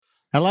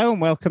Hello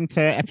and welcome to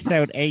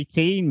episode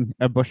 18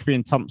 of Bushby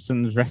and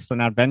Thompson's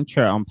Wrestling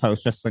Adventure on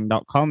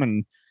postwrestling.com.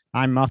 And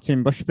I'm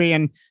Martin Bushby.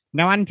 And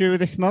now, Andrew,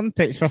 this month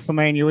it's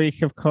WrestleMania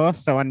week, of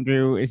course. So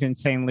Andrew is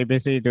insanely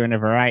busy doing a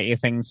variety of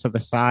things for the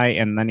site.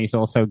 And then he's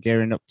also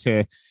gearing up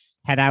to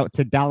head out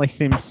to Dallas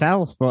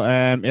himself.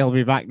 But he'll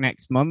be back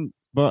next month.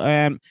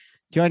 But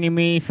joining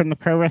me from the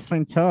Pro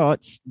Wrestling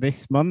Torch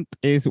this month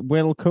is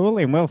Will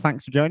Cooling. Will,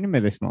 thanks for joining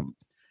me this month.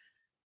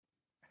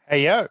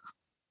 Hey, yo.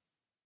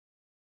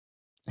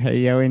 Hey,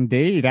 yo,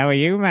 indeed. How are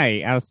you,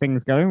 mate? How's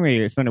things going with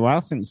you? It's been a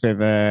while since we've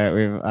had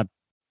a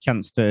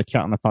chance to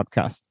chat on the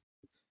podcast.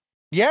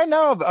 Yeah,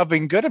 no, I've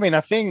been good. I mean,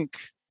 I think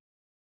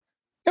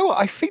the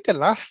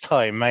last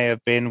time may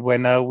have been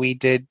when we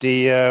did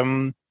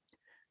the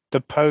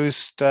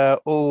post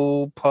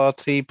all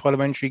party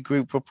parliamentary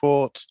group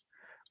report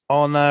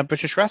on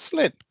British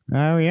wrestling.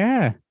 Oh,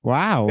 yeah.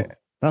 Wow.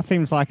 That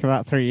seems like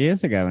about 3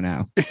 years ago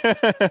now.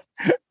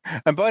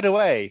 And by the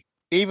way,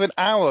 even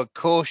our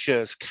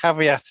cautious,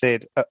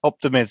 caveated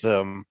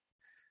optimism,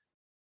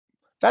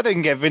 that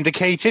didn't get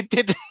vindicated,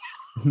 did it?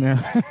 No,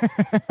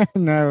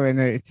 no, and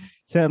it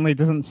certainly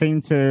doesn't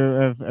seem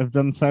to have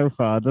done so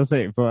far, does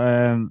it?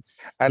 But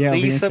At yeah,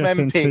 least some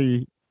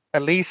MPs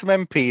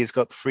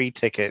got free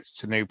tickets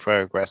to New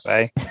Progress,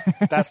 eh?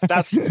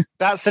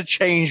 That's a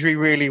change we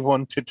really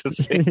wanted to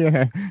see.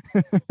 Yeah.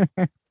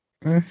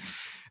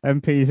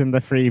 MPs and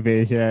the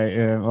freebies,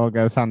 yeah, all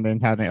goes hand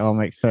in hand. It all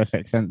makes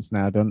perfect sense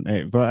now, doesn't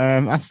it? But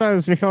I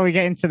suppose before we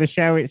get into the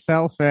show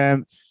itself,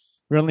 we're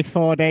only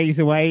 4 days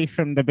away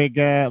from the big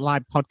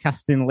live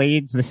podcast in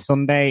Leeds this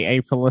Sunday,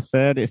 April the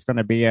 3rd. It's going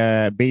to be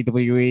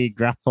BWE,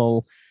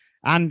 Grapple,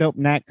 and up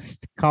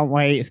next. Can't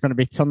wait. It's going to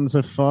be tons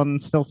of fun.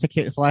 Still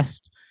tickets left.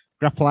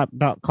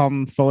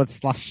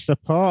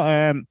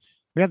 grappleapp.com/support.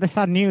 We had the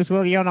sad news,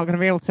 Will, you're not going to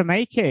be able to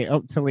make it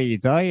up to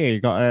Leeds, are you?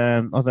 You've got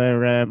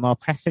other more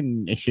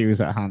pressing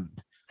issues at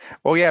hand.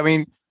 Well, yeah,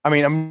 I'm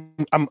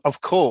of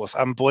course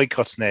I'm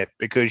boycotting it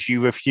because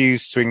you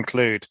refuse to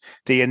include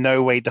the in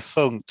no way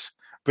defunct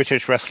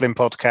British Wrestling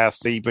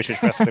Podcast, the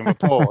British Wrestling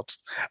Report.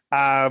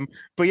 But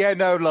yeah,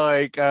 no,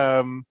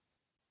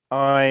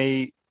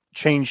 I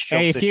changed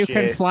jobs Hey, if you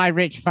year. can fly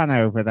Rich Fan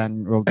over,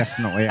 then we'll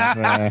definitely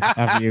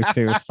have you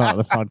two as part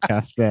of the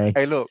podcast.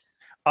 Hey, look.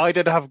 I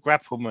don't have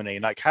Grapple money.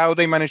 Like how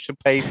they managed to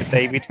pay for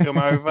David to come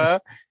over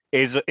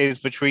is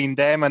between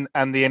them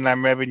and the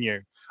Inland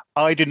Revenue.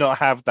 I do not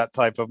have that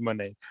type of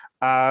money.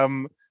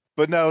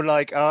 But no,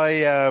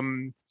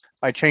 I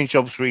changed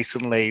jobs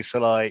recently,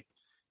 so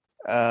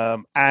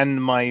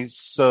and my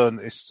son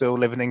is still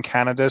living in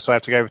Canada, so I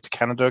have to go over to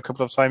Canada a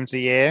couple of times a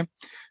year.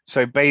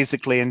 So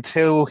basically,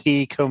 until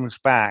he comes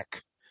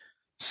back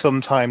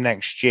sometime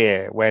next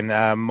year, when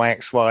my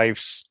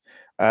ex-wife's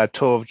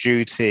tour of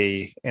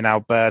duty in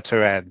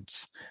Alberta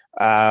ends,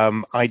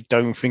 I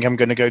don't think I'm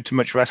going to go to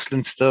much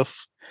wrestling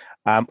stuff,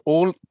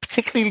 or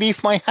particularly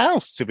leave my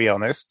house, to be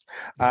honest.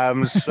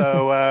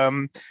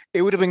 So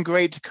it would have been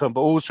great to come,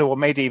 but also what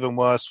made it even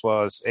worse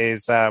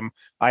is I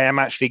am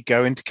actually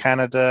going to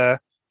Canada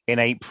in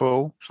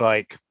April,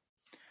 so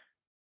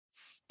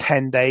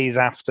 10 days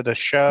after the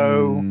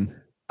show.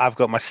 I've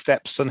got my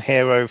stepson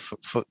hero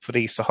for the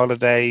Easter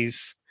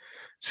holidays,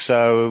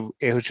 so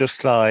it was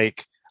just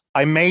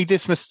I made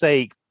this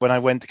mistake when I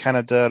went to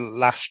Canada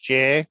last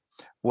year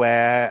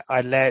where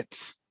I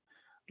let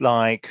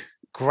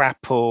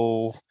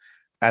Grapple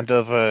and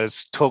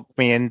others took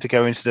me in to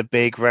go into the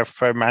big Rev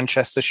Pro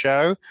Manchester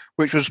show,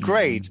 which was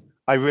great.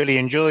 I really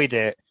enjoyed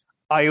it.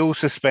 I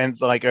also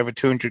spent over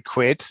 200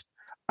 quid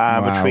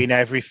between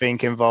everything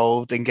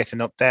involved in getting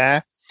up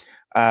there.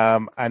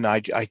 And I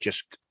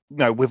just,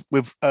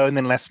 with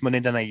earning less money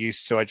than I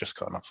used to, I just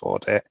can't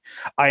afford it.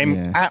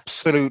 I'm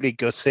absolutely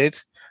gutted.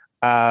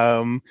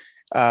 Not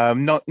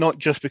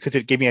just because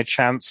it'd give me a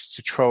chance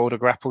to troll the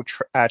Grapple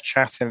chat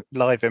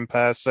live in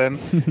person,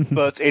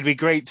 but it'd be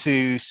great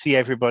to see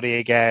everybody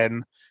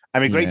again.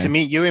 And it'd be great to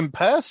meet you in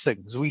person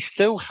because we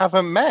still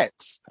haven't met.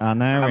 I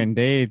know,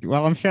 indeed.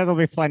 Well, I'm sure there'll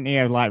be plenty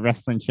of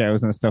wrestling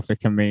shows and stuff we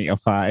can meet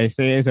up at. It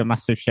is a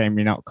massive shame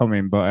you're not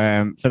coming,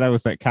 but for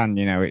those that can,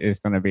 it is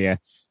going to be a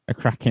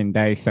cracking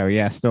day. So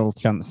yeah, still a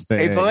chance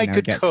to if I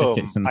could get come,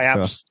 tickets and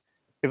stuff.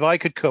 If I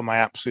could come, I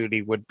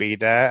absolutely would be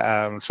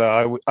there.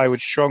 So I would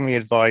strongly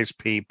advise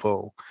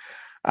people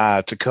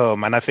to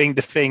come. And I think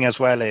the thing as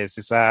well is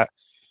that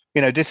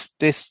this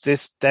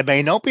there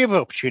may not be other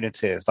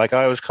opportunities.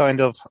 I was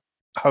kind of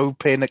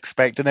hoping,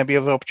 expecting there be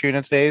other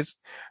opportunities,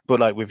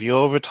 but with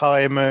your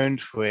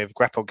retirement, with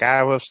Grapple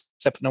Gower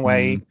stepping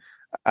away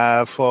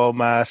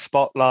from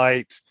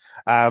Spotlight,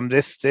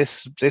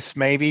 this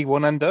may be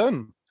one and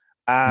done.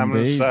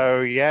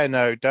 So yeah,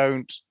 no,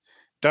 don't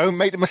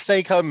make the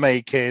mistake I'm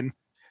making.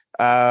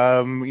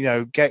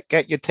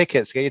 Get your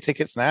tickets. Get your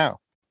tickets now.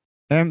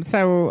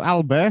 So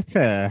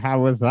Alberta, how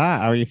was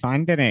that? How are you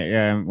finding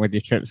it with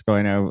your trips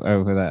going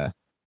over there?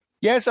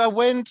 Yes, I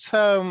went.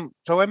 So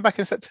I went back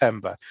in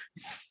September.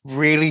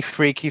 Really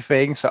freaky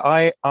thing. So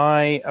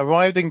I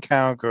arrived in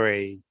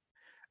Calgary,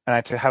 and I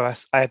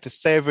had to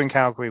stay over in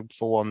Calgary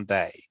for one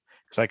day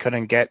because I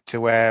couldn't get to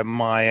where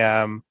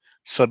my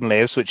son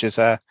lives, which is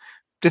by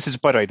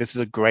the way, this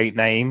is a great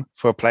name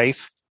for a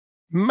place.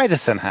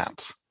 Medicine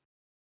Hat.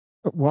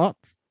 What?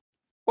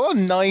 What a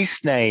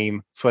nice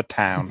name for a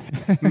town.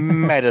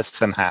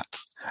 Medicine Hat.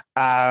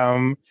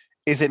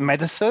 Is it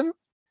medicine?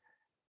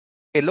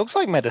 It looks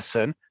like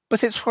medicine,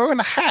 but it's wearing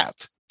a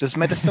hat. Does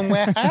medicine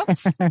wear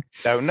hats?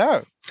 Don't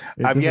know.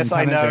 Yes,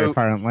 I know.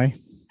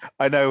 Apparently,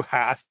 I know.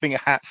 I think a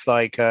hat's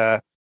like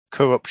a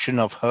corruption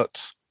of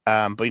Hut.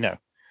 But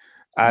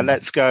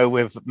let's go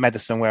with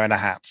medicine wearing a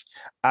hat.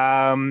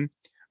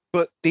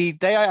 But the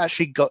day I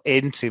actually got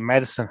into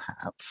Medicine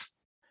Hat,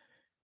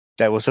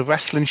 there was a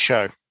wrestling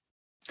show.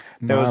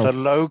 There was a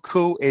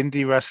local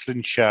indie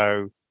wrestling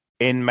show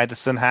in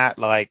Medicine Hat,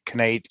 like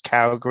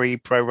Calgary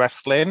Pro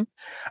Wrestling.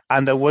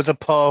 And there was a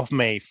part of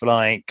me for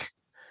a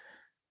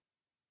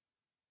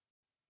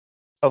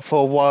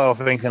while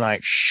thinking,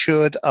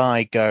 should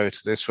I go to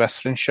this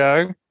wrestling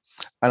show?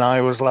 And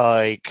I was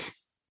like,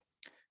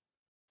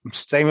 I'm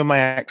staying with my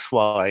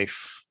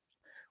ex-wife.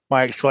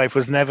 My ex-wife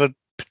was never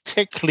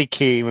particularly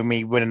keen with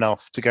me running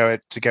off to go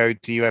to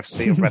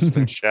UFC or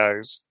wrestling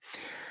shows.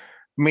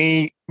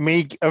 Me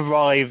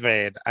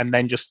arriving and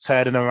then just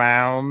turning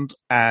around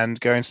and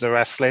going to the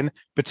wrestling,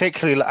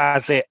 particularly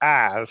as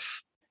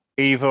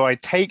either I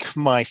take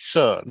my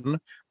son,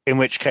 in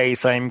which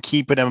case I'm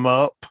keeping him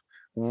up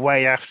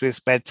way after his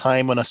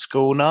bedtime on a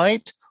school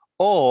night,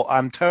 or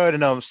I'm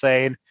turning up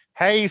saying,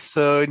 "Hey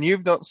son,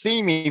 you've not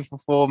seen me for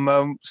 4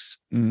 months,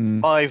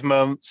 5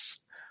 months.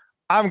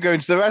 I'm going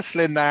to the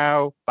wrestling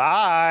now.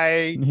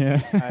 Bye."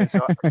 Yeah.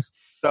 So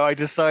I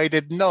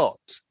decided not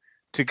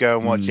to go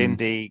and watch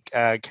indie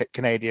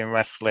Canadian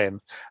wrestling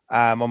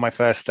on my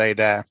first day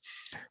there.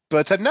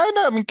 But no,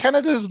 I mean,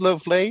 Canada's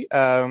lovely.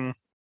 I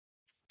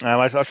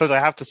suppose I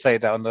have to say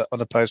that on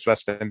the Post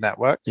Wrestling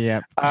Network.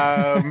 Yeah.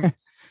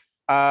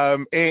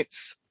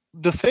 It's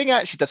the thing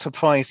actually that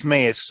surprised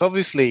me is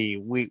obviously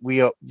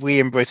we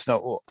in Britain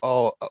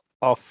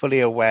are fully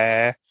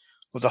aware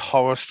of the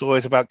horror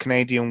stories about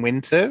Canadian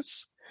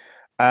winters.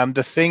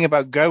 The thing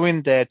about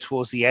going there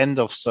towards the end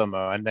of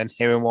summer and then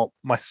hearing what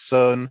my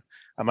son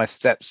and my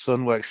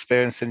stepson were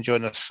experiencing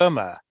during the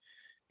summer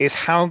is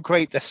how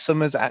great the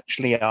summers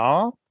actually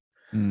are.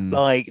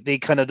 Like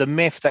the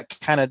myth that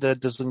Canada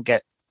doesn't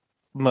get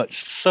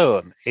much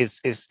sun is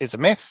a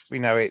myth.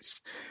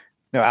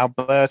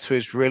 Alberta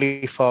is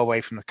really far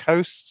away from the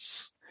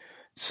coasts.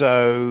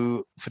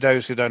 So for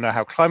those who don't know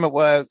how climate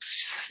works,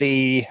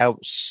 sea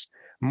helps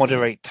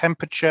moderate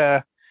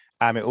temperature.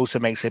 It also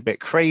makes it a bit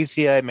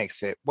crazier. It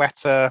makes it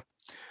wetter,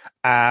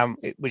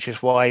 which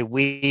is why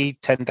we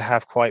tend to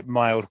have quite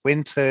mild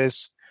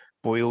winters,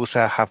 but we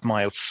also have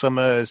mild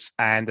summers,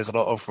 and there's a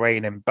lot of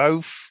rain in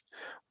both.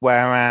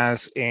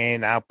 Whereas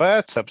in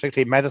Alberta,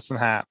 particularly Medicine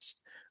Hat,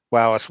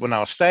 when I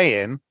was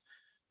staying,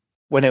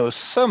 when it was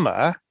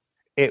summer,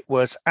 it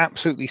was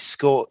absolutely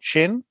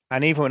scorching.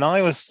 And even when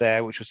I was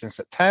there, which was in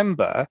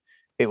September,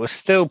 it was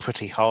still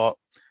pretty hot,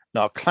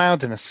 not a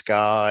cloud in the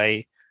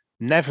sky,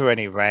 never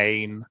any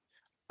rain.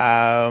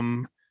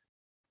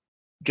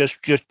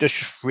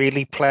 Just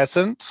really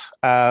pleasant.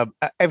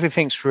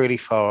 Everything's really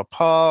far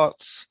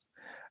apart.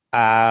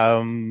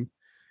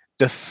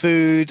 The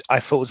food I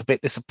thought was a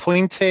bit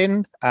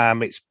disappointing.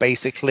 It's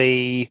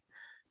basically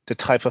the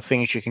type of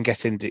things you can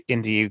get in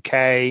the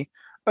UK,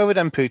 other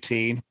than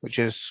poutine, which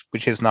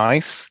is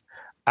nice.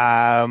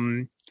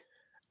 And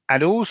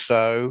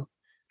also,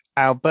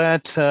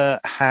 Alberta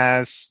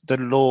has the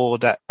law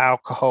that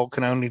alcohol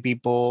can only be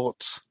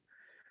bought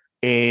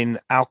in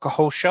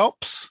alcohol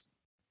shops.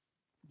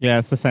 Yeah,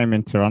 it's the same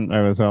in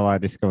Toronto as well. I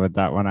discovered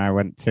that when I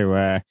went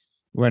to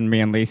when me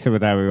and Lisa were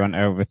there, we went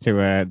over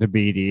to the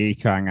BDE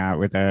to hang out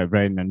with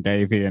Braden and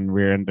Davey, and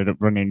we ended up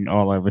running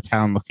all over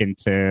town looking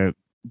to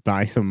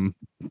buy some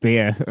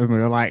beer. And we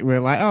were like,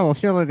 oh, well,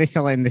 surely they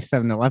sell it in this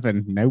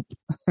 7-Eleven. Nope.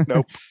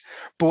 Nope.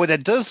 But what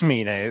that does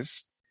mean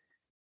is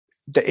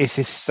that it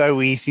is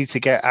so easy to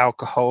get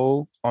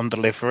alcohol on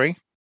delivery.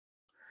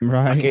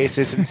 Right. It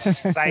is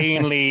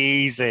insanely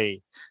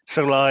easy.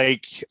 So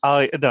I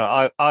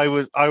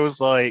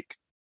was like,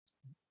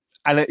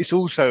 and it's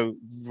also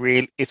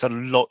it's a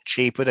lot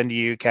cheaper than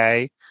the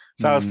UK.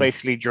 So I was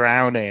basically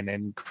drowning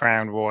in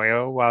Crown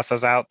Royal whilst I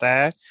was out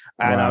there.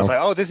 And I was like,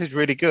 oh, this is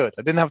really good.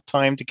 I didn't have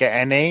time to get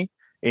any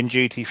in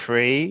duty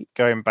free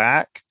going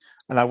back.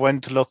 And I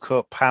went to look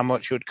up how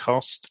much it would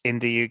cost in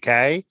the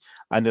UK.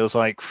 And it was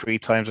like 3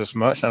 times as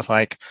much. And I was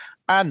like,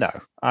 no,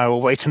 I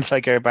will wait until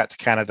I go back to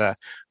Canada.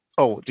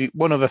 Oh,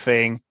 one other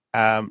thing.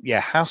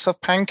 House of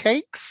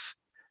Pancakes.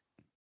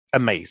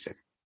 Amazing.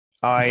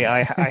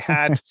 I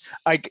had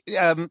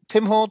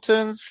Tim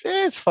Hortons.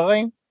 Yeah, it's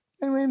fine.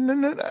 I mean,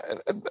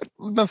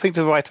 nothing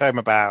to write home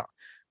about.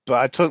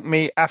 But it took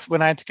me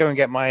when I had to go and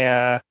get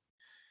my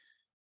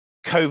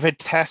COVID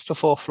test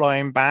before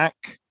flying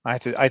back. I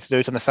had to do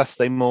it on a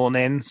Saturday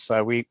morning.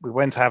 So we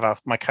went to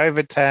have my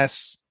COVID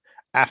test.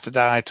 After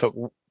that, I took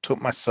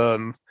my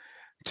son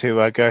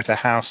to go to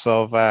House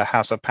of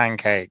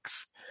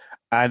Pancakes,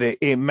 and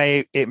it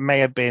may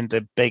have been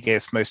the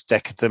biggest, most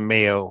decadent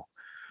meal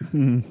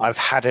I've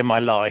had in my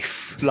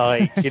life.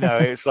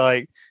 It's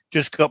like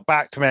just got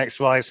back to my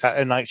ex-wife's house,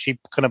 and like she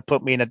kind of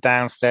put me in a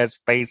downstairs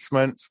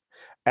basement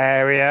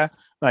area,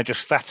 and I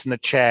just sat in a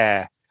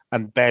chair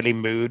and barely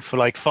moved for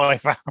like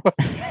 5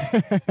 hours.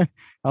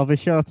 I'll be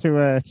sure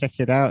to check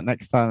it out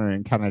next time I'm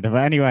in Canada.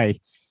 But anyway,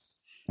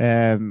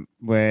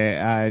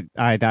 where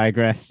I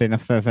digress.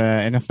 Enough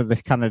of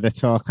this Canada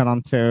talk, and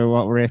on to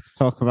what we're here to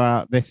talk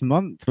about this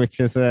month, which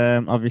is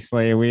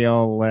obviously we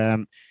all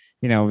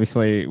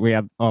obviously we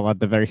had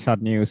the very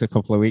sad news a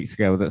couple of weeks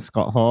ago that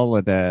Scott Hall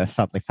had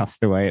sadly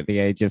passed away at the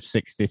age of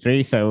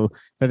 63. So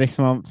for this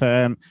month,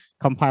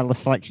 compiled a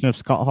selection of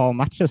Scott Hall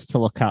matches to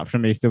look at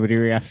from his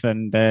WWF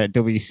and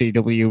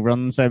WCW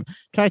runs.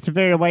 Try to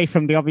veer away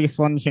from the obvious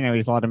ones,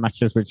 his ladder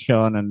matches with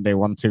Shawn and the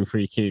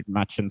 1-2-3 key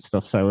match and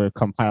stuff. So we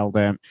compiled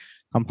a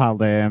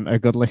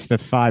good list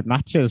of 5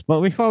 matches. But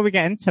before we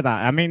get into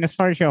that, I mean, as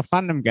far as your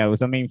fandom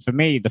goes, I mean, for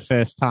me, the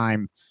first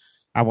time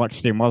I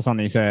watched him was on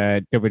his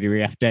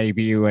WWF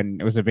debut,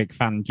 and was a big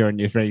fan during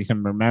his Razor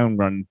Ramon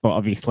run. But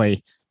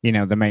obviously,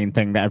 the main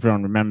thing that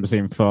everyone remembers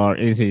him for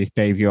is his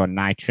debut on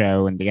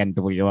Nitro and the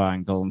NWO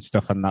angle and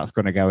stuff, and that's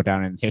going to go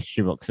down in the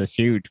history books as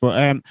huge.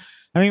 But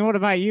I mean, what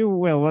about you,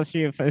 Will? What's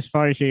as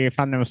far as your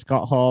fandom of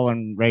Scott Hall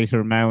and Razor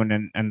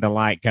Ramon and the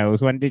like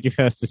goes? When did you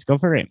first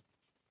discover him?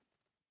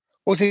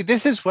 Well, see,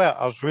 this is where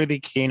I was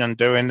really keen on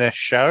doing this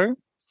show,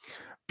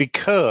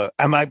 because,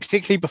 and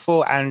particularly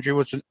before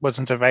Andrew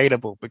wasn't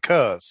available,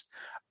 because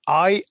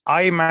I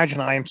imagine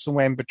I am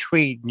somewhere in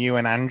between you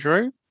and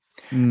Andrew.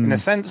 In the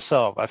sense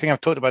of, I think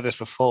I've talked about this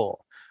before,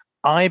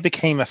 I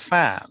became a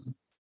fan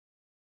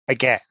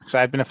again. So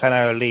I'd been a fan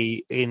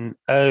early in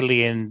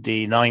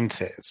the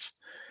 90s,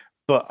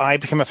 but I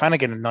became a fan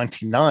again in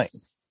 99.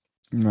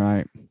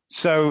 Right.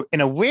 So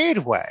in a weird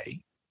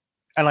way,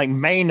 and like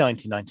May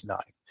 1999,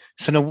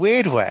 so in a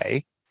weird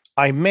way,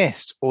 I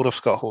missed all of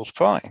Scott Hall's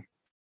prime.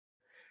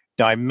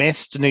 Now, I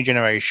missed the New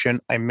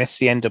Generation. I missed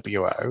the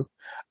NWO.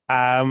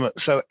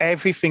 So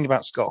everything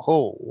about Scott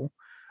Hall,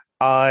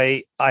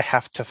 I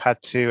have to have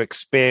had to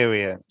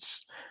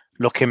experience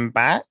looking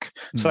back.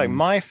 So like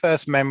my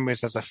first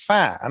memories as a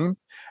fan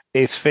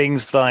is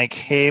things like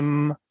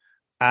him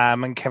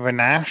and Kevin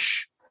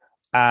Nash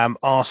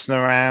arsing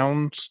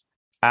around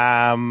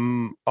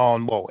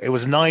it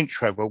was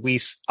Nitro, where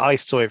I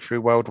saw it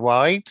through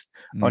Worldwide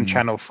on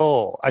Channel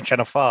 5,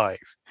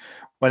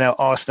 when they were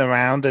arsing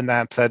around in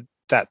that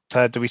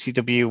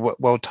WCW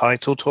World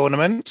Title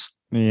Tournament.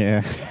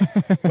 Yeah.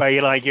 Where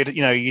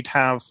you'd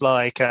have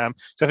like so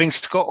I think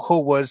Scott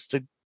Hall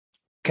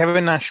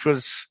Kevin Nash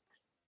was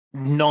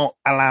not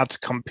allowed to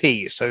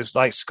compete, so it's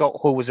like Scott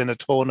Hall was in a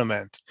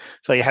tournament,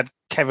 so you had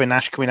Kevin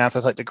Nash coming out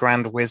as like the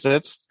Grand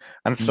Wizard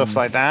and stuff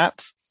like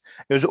that.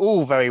 It was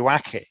all very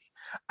wacky.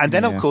 And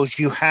then of course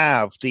you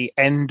have the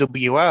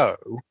NWO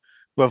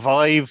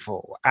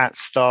revival at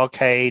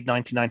Starrcade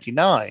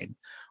 1999,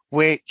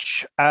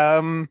 which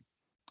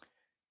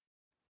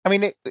I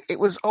mean, it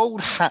was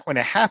old hat when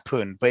it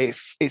happened, but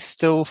it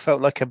still felt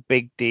like a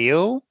big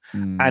deal,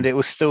 and it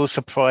was still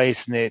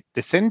surprising it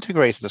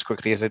disintegrated as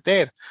quickly as it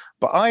did.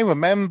 But I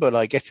remember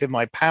like getting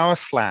my Power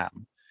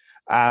Slam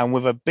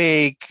with a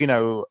big,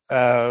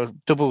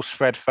 double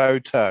spread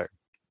photo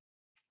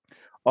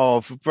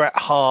of Bret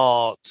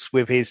Hart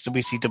with his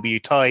WCW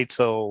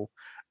title,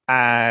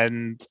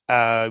 and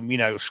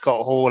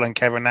Scott Hall and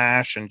Kevin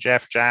Nash and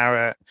Jeff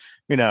Jarrett,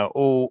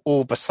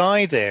 all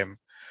beside him.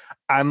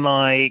 And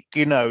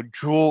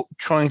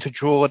trying to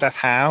draw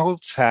that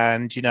out,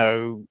 and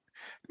do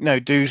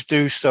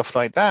stuff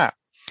like that.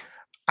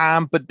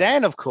 But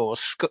then, of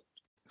course,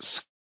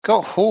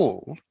 Scott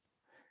Hall,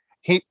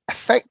 his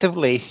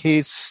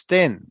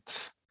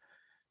stint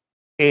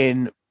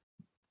in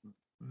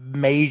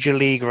Major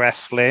League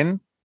Wrestling,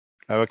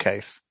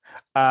 lowercase,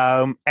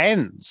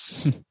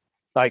 ends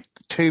like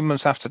 2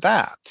 months after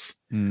that,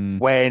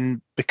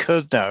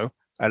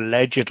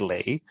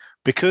 allegedly,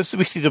 because the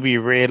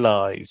WCW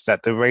realized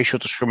that the racial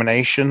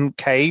discrimination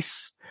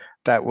case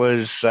that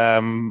was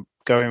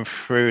going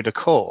through the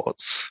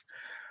courts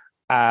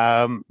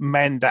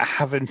meant that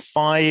having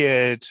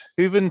fired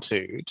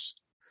Juventud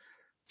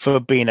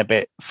for being a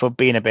bit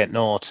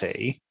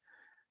naughty,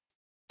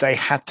 they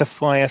had to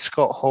fire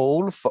Scott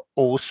Hall for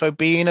also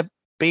being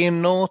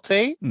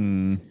naughty.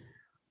 And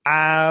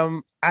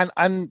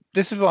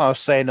this is what I was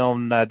saying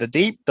on the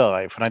deep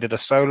dive when I did a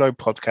solo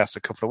podcast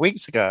a couple of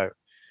weeks ago.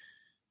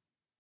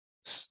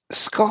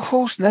 Scott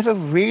Hall's never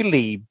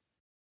really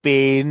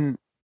been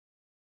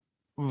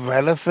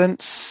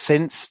relevant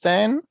since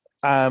then.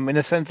 In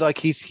a sense, like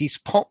he's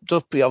popped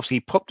up. Obviously,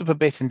 he popped up a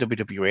bit in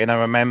WWE, and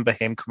I remember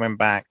him coming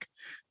back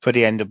for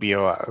the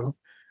NWO.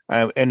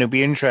 And it'll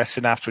be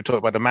interesting after we talk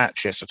about the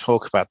matches to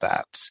talk about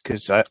that,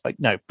 because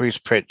Bruce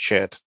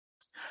Pritchard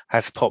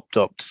has popped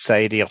up to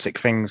say idiotic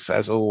things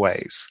as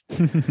always.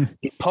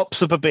 He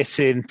pops up a bit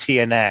in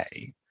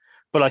TNA,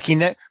 but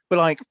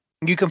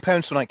you compare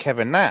him to like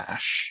Kevin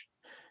Nash.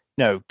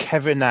 No,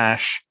 Kevin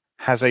Nash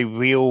has a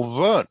real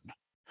run.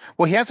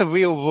 Well, he has a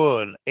real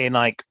run in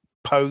like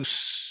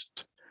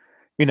post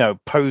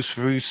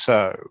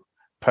Russo,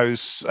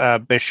 post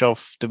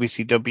Bischoff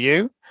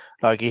WCW.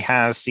 Like, he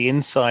has the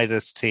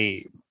Insiders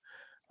team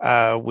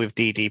with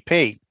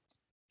DDP.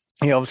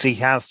 He obviously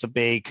has the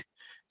big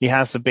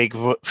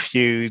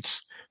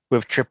feuds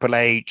with Triple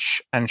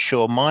H and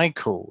Shawn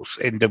Michaels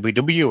in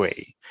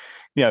WWE.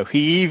 He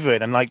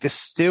even, and like, this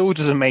still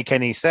doesn't make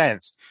any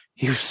sense.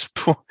 He was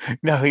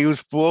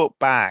brought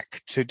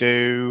back to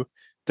do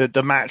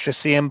the match with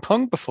CM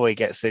Punk before he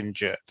gets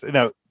injured. In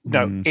the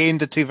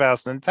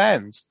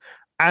 2010s.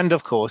 And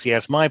of course, he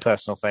has my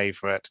personal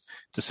favorite,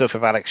 the stuff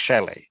with Alex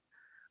Shelley,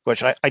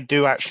 which I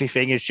do actually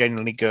think is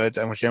genuinely good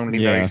and was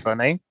genuinely very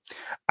funny.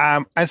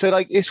 And so,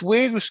 like, it's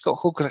weird with Scott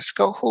Hall, because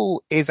Scott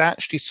Hall is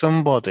actually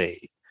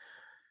somebody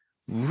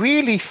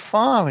really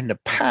far in the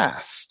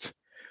past,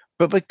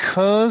 but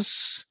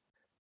because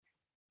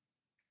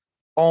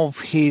of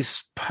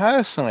his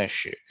personal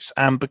issues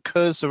and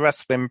because the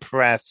wrestling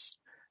press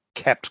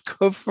kept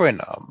covering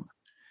him,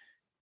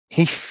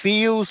 he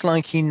feels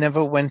like he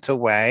never went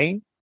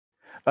away.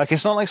 Like,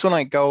 it's not like someone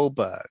like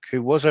Goldberg,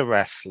 who was a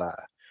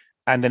wrestler,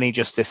 and then he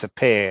just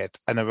disappeared,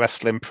 and the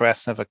wrestling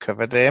press never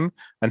covered him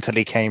until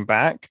he came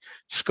back.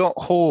 Scott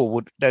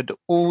Hall there'd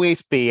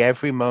always be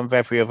every month,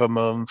 every other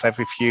month,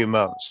 every few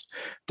months,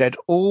 there'd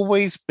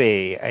always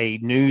be a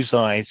news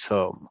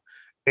item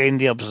in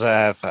the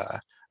Observer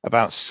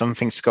about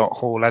something Scott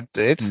Hall had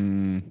did.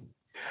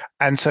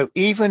 And so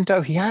even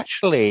though he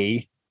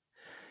actually,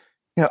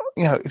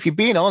 if you're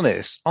being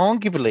honest,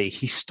 arguably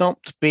he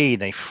stopped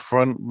being a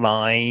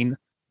frontline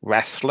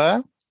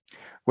wrestler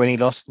when he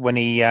dropped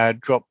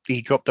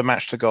the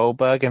match to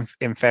Goldberg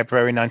in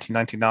February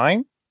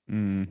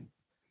 1999.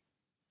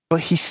 But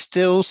he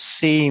still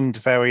seemed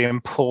very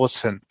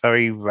important,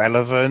 very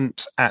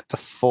relevant, at the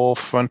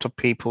forefront of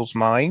people's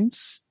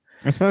minds.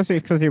 I suppose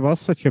it's because he was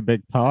such a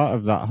big part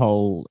of that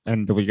whole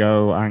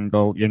NWO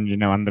angle,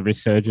 and the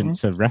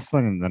resurgence of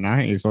wrestling in the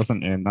 90s,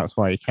 wasn't he? And that's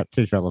why he kept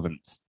his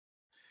relevance.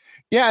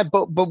 Yeah,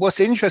 but what's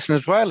interesting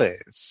as well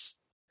is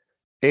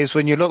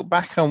when you look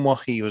back on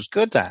what he was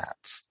good at,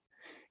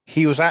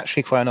 he was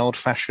actually quite an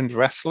old-fashioned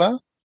wrestler.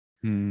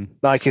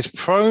 Like, his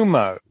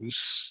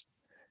promos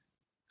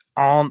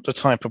aren't the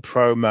type of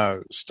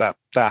promos that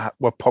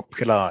were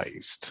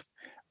popularized,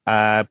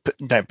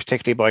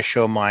 particularly by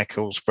Shawn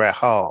Michaels, Bret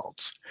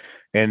Hart,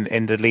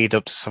 in the lead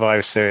up to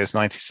Survivor Series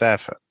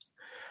 97.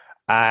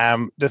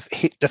 The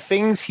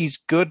things he's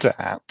good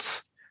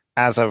at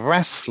as a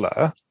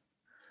wrestler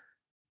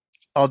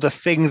are the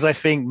things I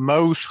think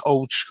most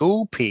old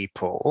school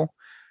people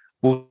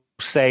will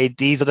say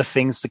these are the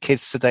things the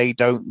kids today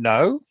don't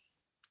know.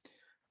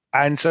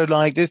 And so,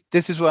 like,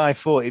 this is where I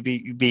thought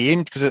it'd be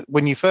in, because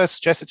when you first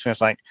suggested to me, I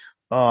was like,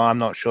 oh, I'm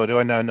not sure. Do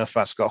I know enough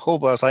about Scott Hall?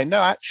 But I was like,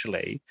 no,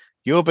 actually,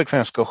 you're a big fan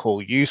of Scott Hall.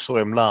 You saw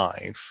him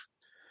live.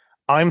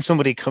 I'm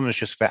somebody who comes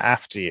just a bit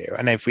after you.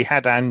 And if we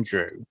had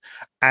Andrew's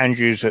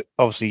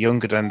obviously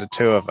younger than the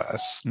two of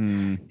us,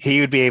 he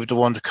would be able to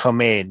want to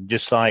come in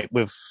just like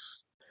with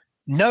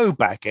no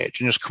baggage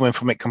and just come in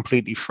from it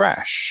completely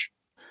fresh.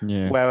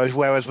 Yeah.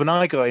 Whereas when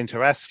I got into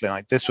wrestling,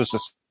 like, this was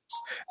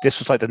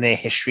like the near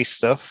history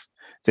stuff.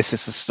 This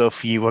is the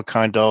stuff you were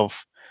kind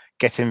of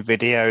getting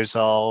videos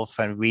of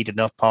and reading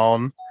up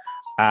on.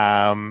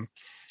 And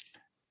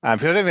I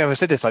don't think I ever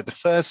said this, like, the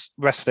first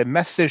wrestling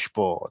message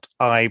board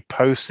I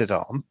posted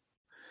on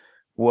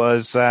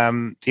was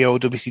the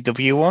old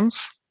WCW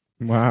ones.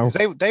 Wow.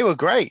 They were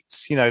great.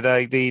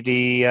 I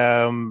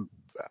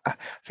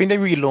think they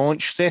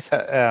relaunched it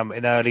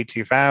in early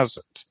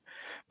 2000,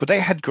 but they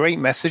had great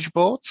message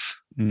boards.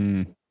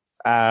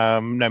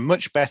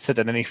 Much better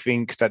than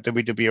anything that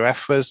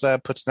WWF was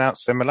putting out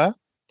similar.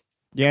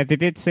 Yeah, they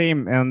did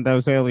seem in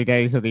those early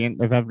days of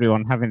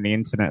everyone having the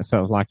internet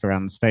sort of like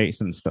around the States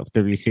and stuff.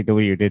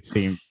 WCW did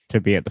seem to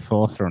be at the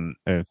forefront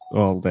of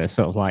all the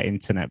sort of like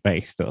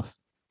internet-based stuff.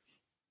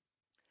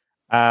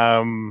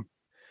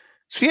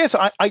 So yes,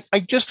 I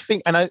just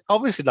think, and I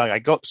obviously, like, I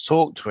got to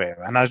talk to him,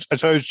 and I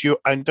suppose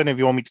I don't know if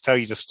you want me to tell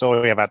you the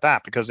story about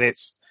that, because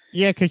it's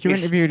because you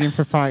interviewed him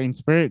for Fighting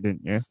Spirit,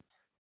 didn't you?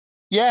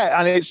 Yeah,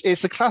 and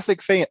it's a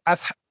classic thing,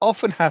 as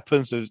often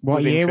happens.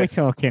 What year are we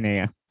talking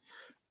here?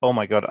 Oh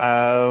my god,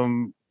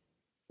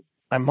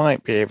 I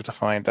might be able to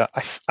find that.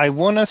 I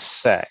want to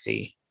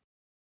say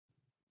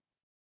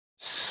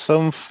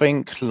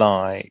something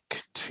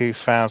like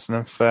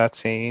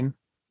 2013.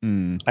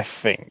 I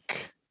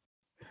think.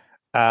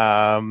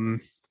 I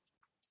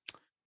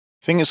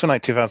think it's from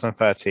like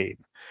 2013,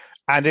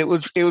 and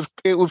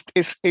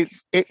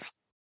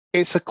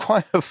it's a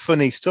quite a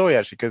funny story,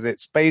 actually, because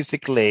it's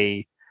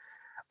basically,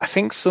 I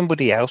think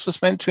somebody else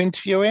was meant to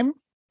interview him,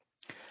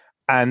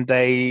 and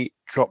they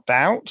dropped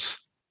out.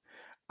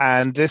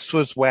 And this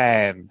was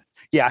when,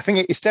 I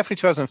think it's definitely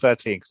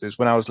 2013, because it's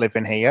when I was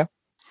living here.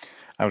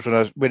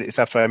 It's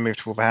after I moved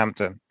to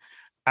Wolverhampton,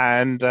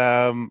 and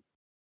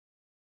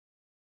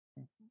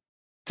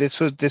this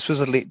was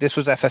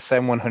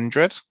FSM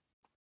 100,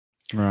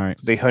 right?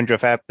 The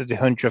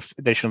 100th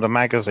edition of the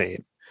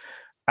magazine,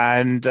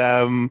 and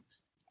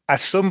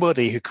as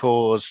somebody who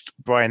caused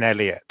Brian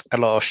Elliott a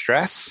lot of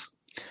stress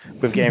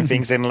with getting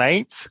things in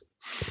late,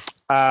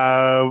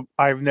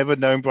 I've never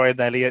known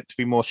Brian Elliott to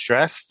be more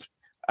stressed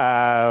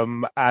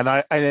And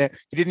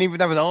he didn't even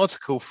have an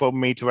article from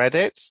me to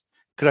edit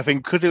because I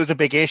think because it was a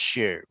big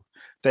issue,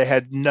 they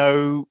had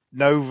no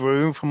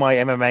room for my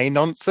MMA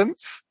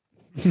nonsense.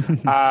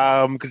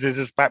 Because this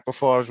is back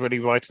before I was really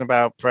writing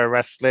about pro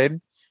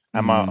wrestling,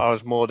 and I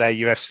was more their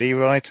UFC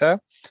writer.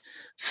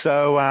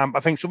 So I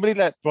think somebody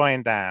let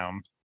Brian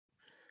down.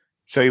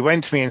 So he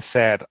went to me and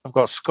said, "I've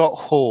got Scott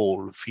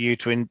Hall for you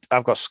to.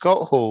 I've got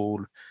Scott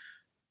Hall,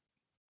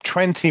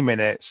 20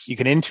 minutes. You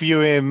can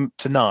interview him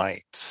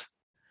tonight."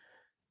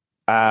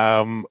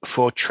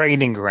 For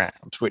Training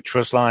Ground, which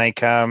was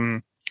like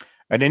an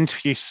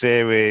interview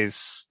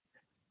series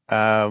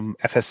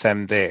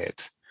FSM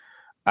did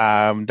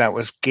that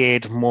was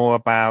geared more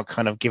about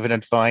kind of giving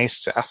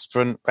advice to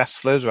aspirant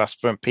wrestlers or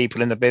aspirant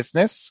people in the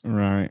business.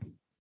 Right.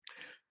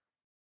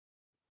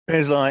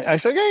 It's like, I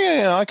said,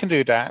 yeah, I can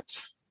do that.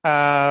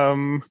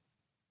 And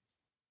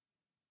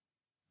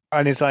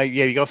it's like,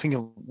 yeah, you got to think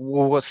of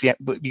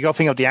you got to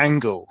think of the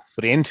angle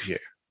for the interview.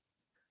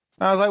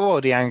 I was like,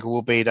 well, the angle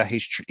will be that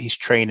he's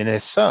training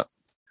his son.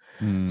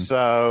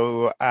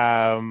 So,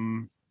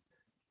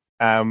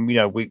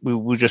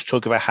 we'll just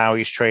talk about how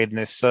he's training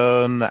his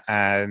son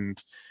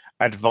and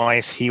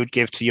advice he would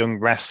give to young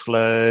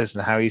wrestlers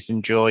and how he's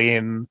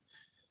enjoying,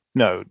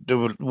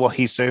 what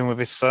he's doing with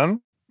his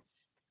son.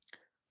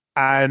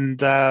 And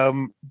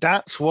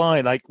that's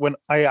why, like, when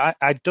I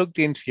dug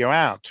the interview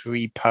out to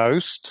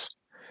repost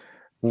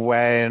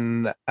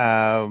when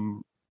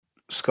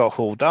Scott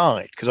Hall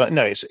died, because I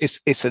know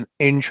it's an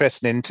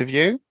interesting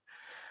interview,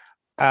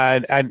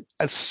 and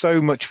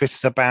so much of it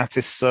is about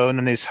his son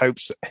and his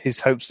hopes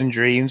and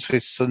dreams for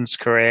his son's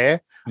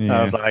career. Yeah.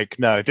 I was like,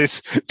 no,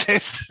 this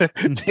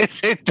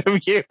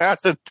interview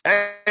hasn't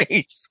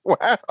aged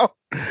well.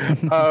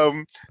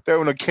 Don't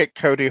want to kick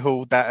Cody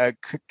Hall. That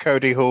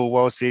Cody Hall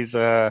was his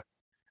more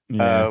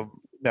than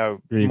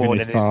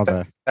his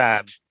father.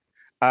 Dad.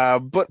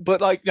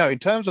 But like, no, in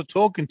terms of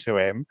talking to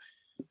him,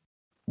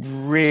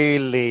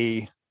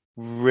 really,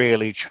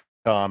 really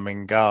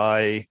charming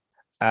guy.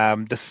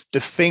 The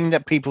thing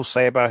that people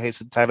say about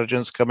his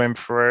intelligence coming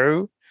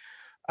through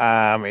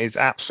is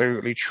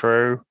absolutely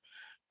true.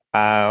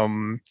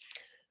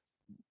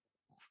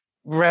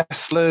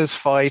 Wrestlers,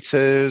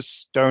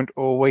 fighters don't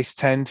always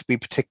tend to be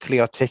particularly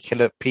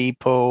articulate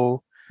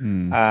people.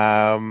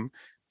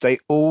 They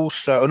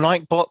also,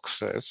 unlike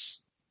boxers,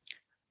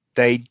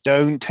 they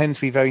don't tend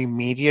to be very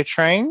media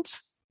trained.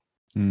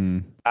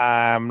 Like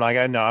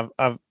I know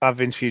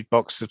I've interviewed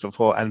boxers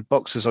before, and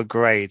boxers are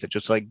great at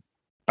just like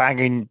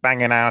banging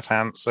out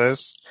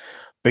answers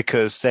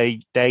because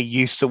they're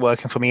used to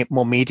working for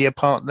more media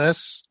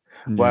partners,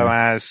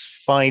 whereas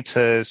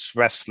fighters,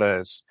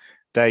 wrestlers,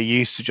 they're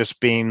used to just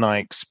being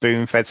like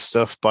spoon-fed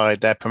stuff by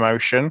their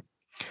promotion.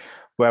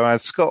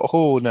 Whereas Scott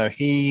Hall, no,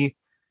 he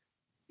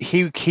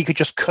could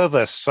just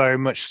cover so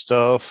much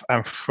stuff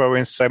and throw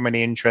in so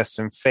many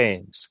interesting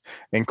things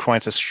in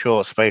quite a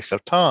short space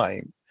of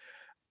time.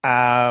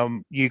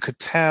 You could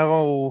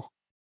tell,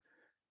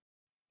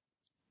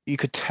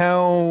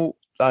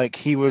 like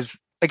he was,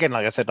 again,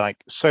 like I said,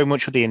 like so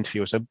much of the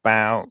interview was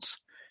about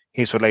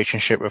his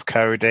relationship with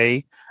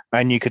Cody,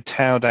 and you could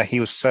tell that he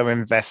was so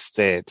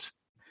invested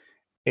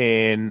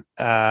in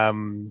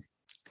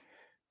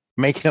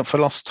making up for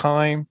lost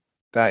time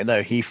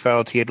that he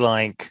felt he had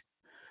like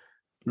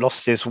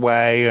lost his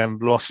way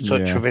and lost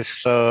touch with his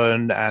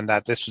son, and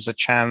that this was a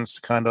chance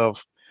to kind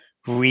of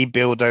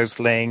rebuild those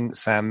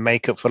links and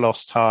make up for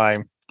lost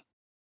time.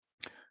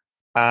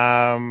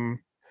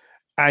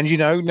 And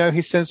know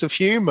his sense of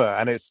humor,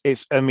 and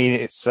it's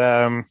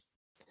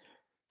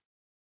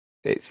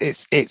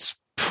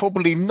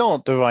probably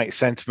not the right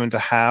sentiment to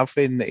have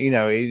in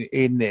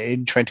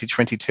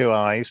 2022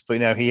 eyes,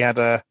 but he had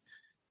a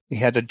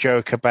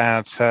joke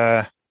about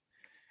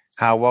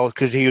how well,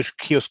 because he was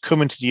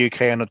coming to the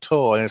UK on a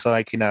tour, and it's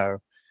like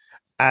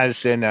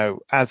as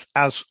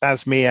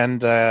me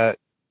and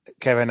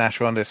Kevin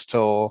Nash are on this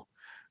tour,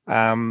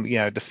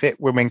 the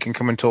fit women can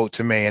come and talk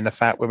to me, and the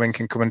fat women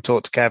can come and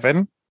talk to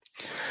Kevin.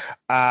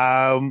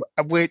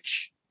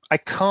 Which I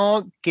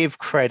can't give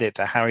credit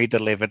to how he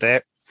delivered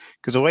it,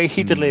 because the way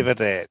he delivered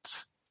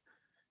it,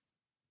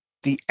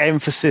 the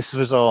emphasis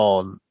was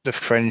on the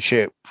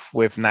friendship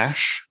with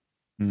Nash.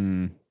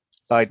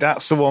 Like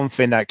that's the one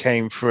thing that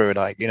came through.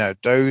 Like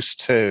those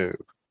two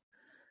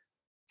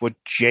were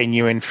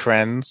genuine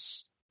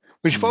friends,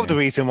 which is probably the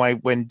reason why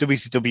when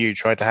WCW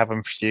tried to have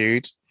them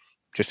feud,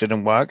 just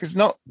didn't work. It's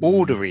not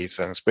all the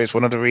reasons, but it's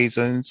one of the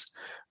reasons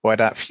why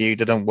that feud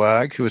didn't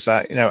work. It was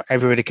that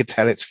everybody could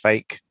tell it's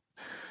fake.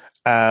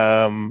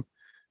 Really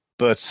one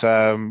of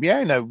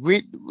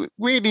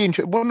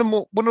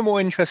the more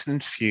interesting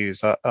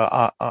interviews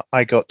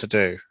I got to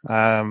do.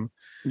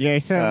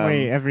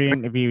 Certainly every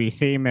interview you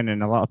see him in,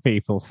 and a lot of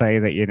people say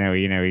that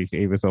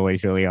he was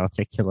always really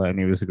articulate, and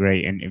he was a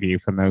great interview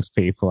for most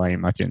people, I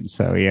imagine.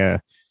 So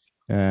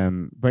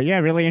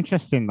really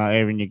interesting that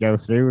hearing you go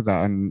through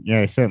that, and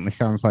it certainly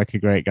sounds like a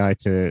great guy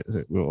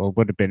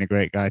would have been a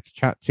great guy to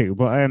chat to.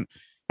 But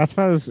I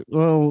suppose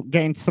we'll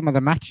get into some of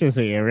the matches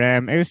here.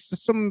 It was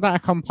some that I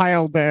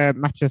compiled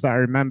matches that I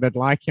remembered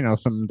liking, or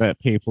some that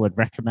people had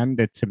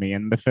recommended to me.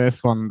 And the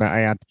first one that I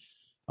had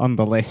on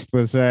the list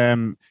was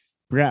Bret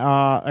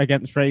Hart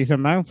against Razor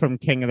Ramon from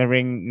King of the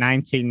Ring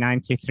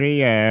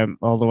 1993,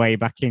 all the way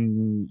back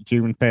in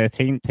June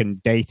 13th in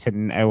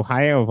Dayton,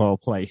 Ohio, of all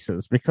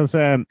places. Because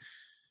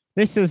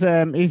this is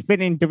he's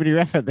been in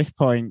WWF at this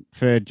point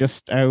for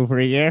just over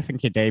a year. I think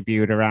he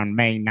debuted around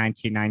May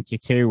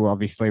 1992,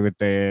 obviously with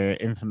the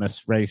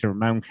infamous Razor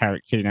Ramon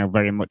character,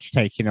 very much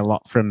taking a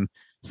lot from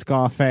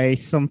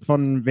Scarface, some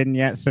fun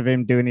vignettes of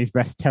him doing his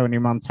best Tony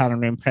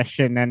Montana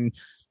impression. And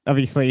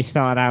obviously he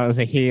started out as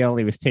a heel.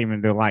 He was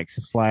teaming with the likes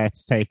of Flair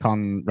to take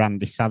on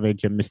Randy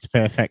Savage and Mr.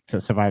 Perfect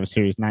at Survivor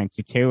Series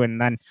 92.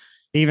 And then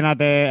even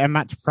had a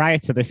match prior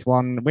to this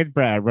one with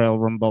Bret at Royal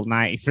Rumble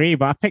 93,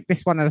 but I picked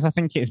this one as I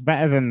think it's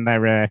better than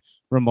their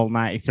Rumble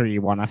 93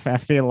 one. I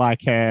feel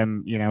like,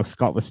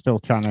 Scott was still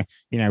trying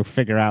to,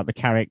 figure out the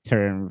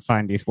character and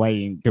find his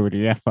way in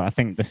WWF, but I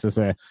think this is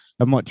a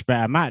much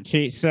better match.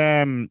 It's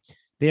the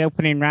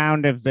opening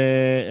round of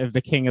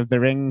the King of the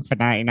Ring for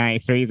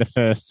 1993, the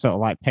first sort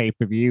of like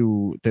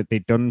pay-per-view that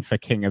they'd done for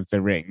King of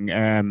the Ring.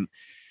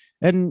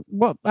 And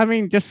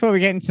just before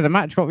we get into the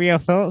match, what were your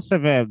thoughts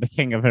of the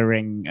King of the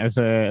Ring as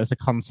a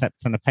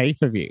concept and a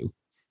pay-per-view?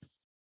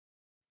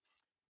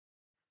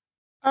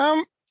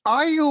 I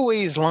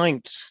always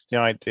liked the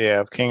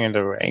idea of King of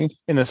the Ring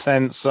in the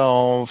sense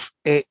of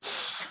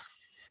it's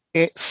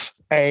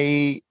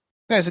a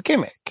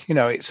gimmick,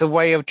 it's a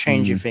way of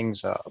changing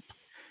things up.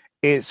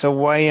 It's a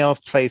way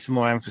of placing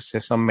more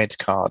emphasis on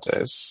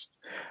mid-carders.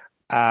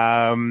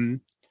 I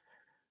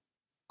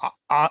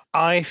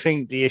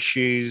think the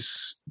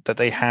issues that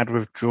they had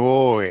with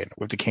drawing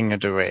with the King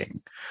of the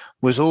Ring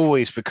was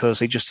always because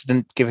they just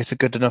didn't give it a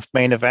good enough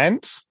main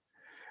event.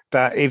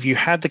 That if you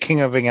had the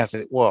King of the Ring as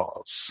it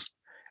was,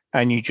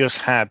 and you just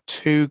had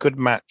two good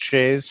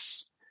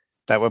matches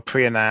that were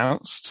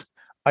pre-announced,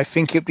 I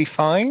think it'd be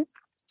fine.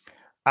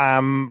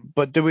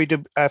 But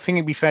I think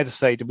it'd be fair to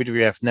say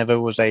WWF never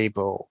was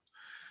able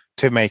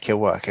to make it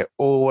work. It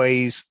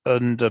always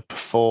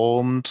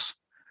underperformed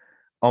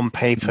on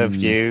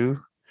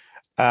pay-per-view.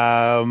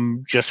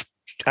 And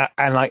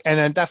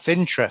that's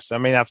interesting. I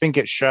mean, I think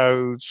it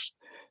shows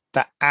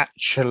that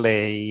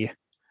actually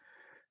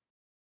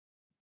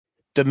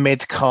the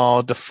mid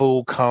card, the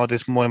full card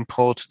is more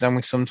important than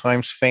we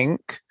sometimes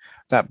think.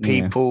 That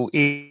people,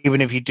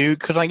 even if you do,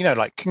 because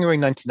King of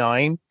Ring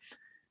 99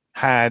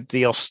 had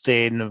the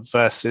Austin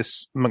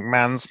versus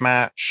McMahon's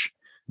match.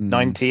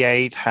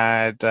 98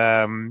 had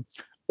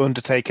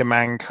Undertaker,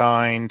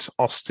 Mankind,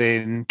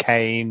 Austin,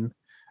 Kane.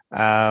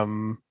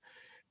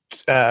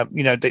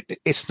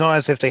 It's not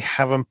as if they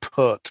haven't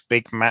put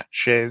big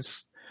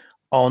matches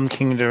on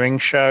King of the Ring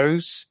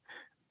shows,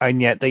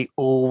 and yet they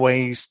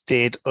always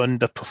did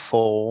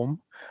underperform.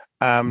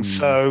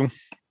 So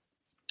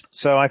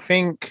I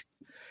think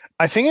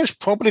it's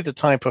probably the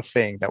type of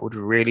thing that would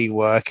really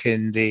work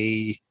in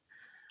the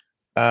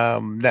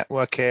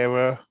network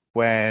era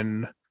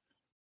when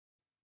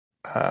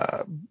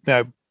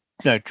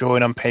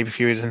drawing on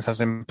pay-per-view isn't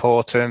as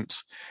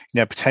important.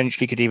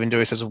 Potentially could even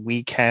do it as a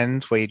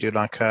weekend where you do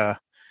like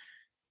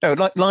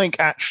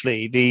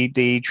actually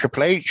the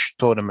Triple H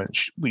tournament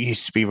we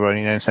used to be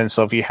running in the sense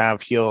of you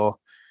have your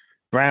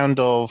round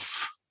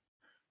of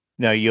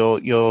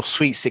your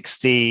Sweet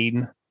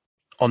 16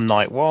 on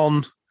night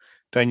one,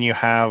 then you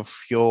have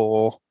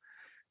your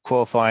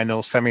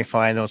quarterfinals,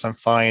 semi-finals, and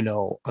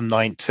final on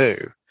night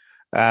two.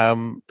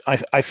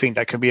 I think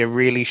that could be a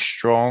really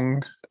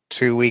strong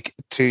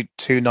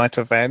two-night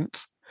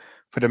event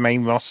for the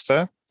main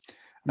roster.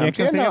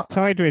 Because they have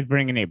toyed with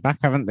bringing it back,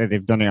 haven't they?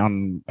 They've done it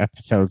on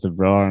episodes of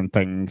Raw and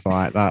things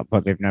like that,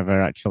 but they've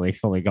never actually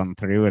fully gone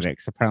through with it.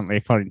 Because apparently,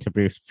 according to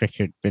Bruce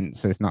Pritchard,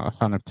 Vince is not a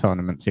fan of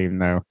tournaments, even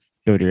though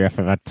WWF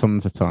have had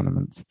tons of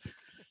tournaments.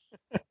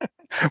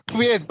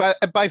 But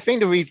I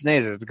think the reason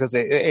is because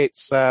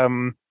it's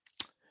the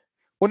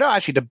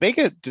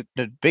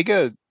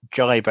bigger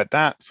jibe at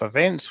that for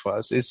Vince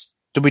is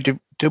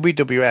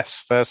WWF's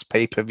first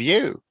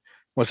pay-per-view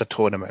was a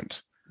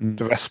tournament,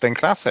 the Wrestling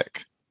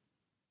Classic.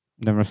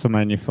 The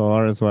WrestleMania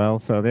 4 as well,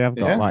 so they have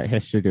got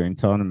history doing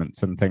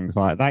tournaments and things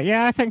like that.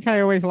 Yeah, I think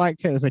I always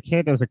liked it as a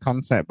kid as a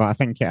concept, but I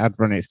think it had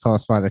run its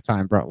course by the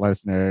time Brock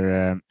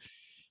Lesnar,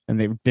 and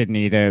they did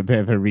need a bit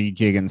of a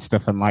rejig and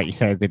stuff. And like you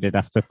said, they did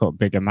have to put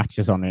bigger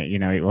matches on it.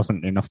 It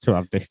wasn't enough to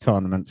have this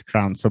tournament to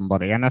crown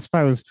somebody. And I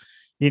suppose,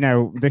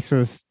 this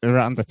was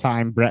around the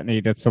time Bret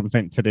needed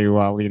something to do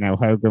while,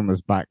 Hogan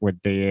was back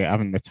with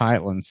having the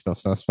title and stuff.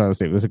 So I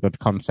suppose it was a good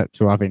concept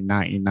to have in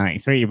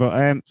 1993.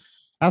 But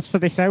as for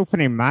this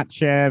opening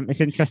match, it's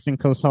interesting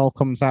because Hall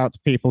comes out to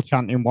people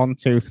chanting 1,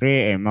 2,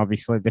 3 at him.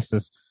 Obviously, this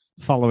is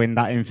following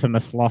that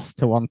infamous loss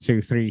to 1,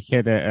 2, 3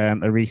 Kid at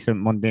a recent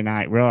Monday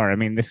Night Raw. I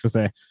mean, this was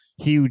a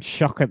huge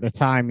shock at the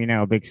time,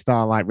 a big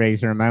star like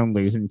Razor Ramon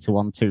losing to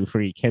 1, 2,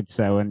 3 Kid.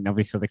 So, and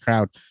obviously the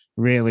crowd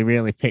really,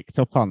 really picked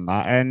up on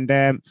that.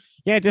 And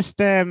just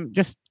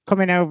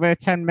coming over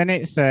 10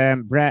 minutes,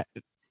 Bret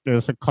there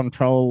was a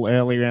control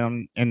earlier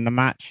on in the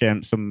match,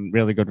 some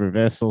really good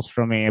reversals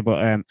from here, but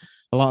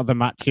a lot of the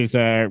matches,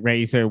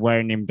 Razor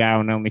wearing him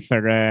down only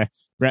for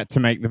Brett to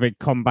make the big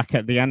comeback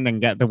at the end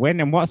and get the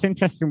win. And what's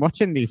interesting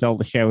watching these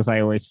older shows,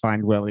 I always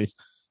find, Will, is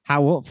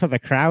how up for the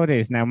crowd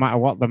is no matter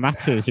what the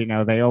match is. You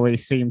know, they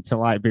always seem to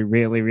like be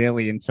really,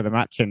 really into the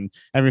match, and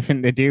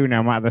everything they do,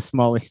 no matter the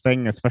smallest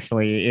thing,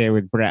 especially here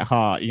with Bret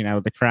Hart, you know,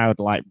 the crowd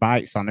like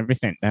bites on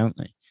everything, don't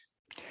they?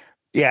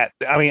 Yeah,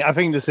 I mean, I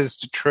think this is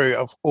true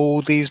of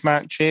all these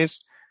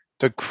matches.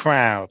 The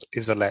crowd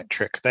is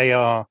electric. They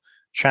are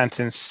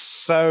chanting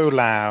so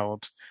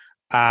loud.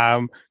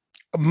 A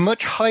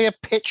much higher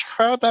pitch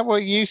crowd than we're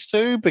used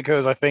to,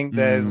 because I think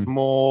there's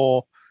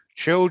more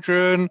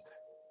children.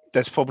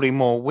 There's probably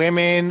more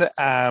women,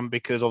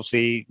 because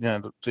obviously, you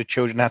know, the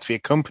children have to be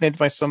accompanied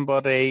by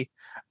somebody.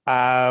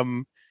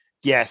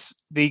 Yes,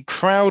 the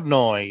crowd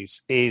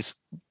noise is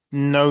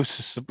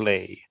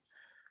noticeably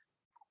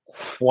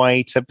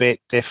quite a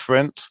bit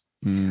different.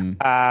 In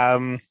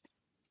terms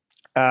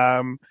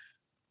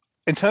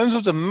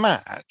of the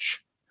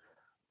match,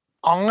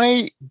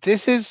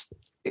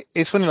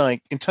 it's funny.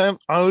 Like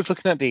I was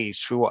looking at these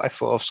through what I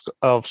thought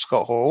of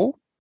Scott Hall.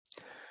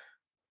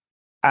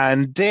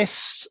 And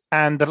this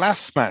and the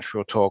last match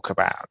we'll talk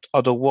about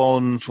are the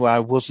ones where I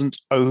wasn't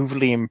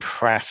overly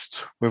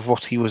impressed with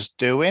what he was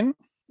doing.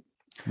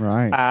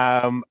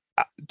 Right.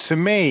 To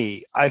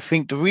me, I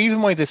think the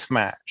reason why this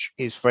match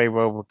is very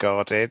well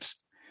regarded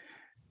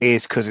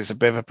is because it's a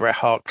bit of a Bret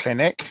Hart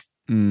clinic.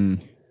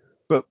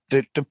 But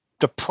the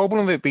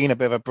problem with it being a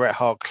bit of a Bret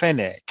Hart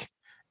clinic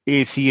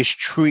is he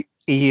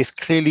is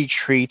clearly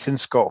treating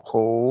Scott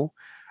Hall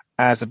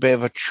as a bit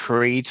of a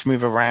tree to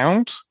move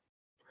around.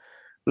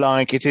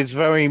 Like, it is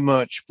very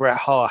much Bret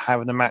Hart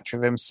having a match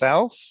with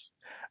himself.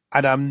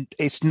 And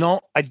it's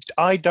not,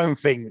 I don't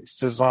think it's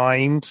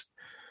designed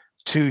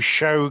to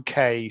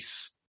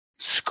showcase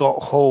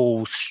Scott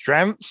Hall's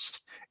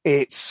strengths.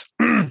 It's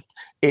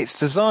it's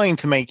designed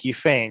to make you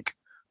think,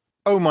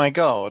 oh my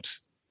God,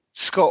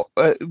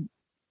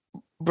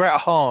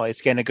 Bret Hart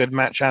is getting a good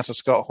match out of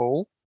Scott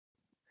Hall.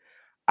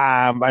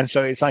 And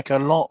so it's like a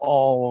lot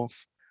of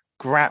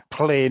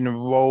grappling,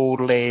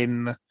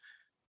 rolling,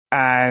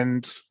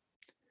 and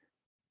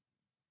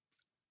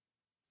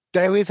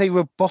there is a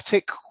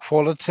robotic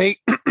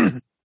quality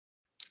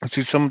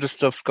to some of the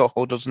stuff Scott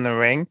Hall does in the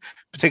ring,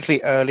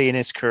 particularly early in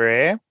his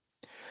career.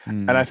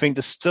 And I think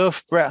the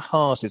stuff Bret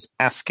Hart is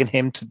asking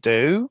him to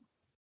do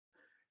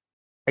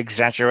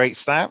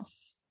exaggerates that.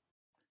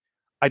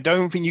 I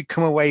don't think you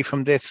come away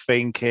from this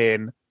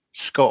thinking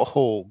Scott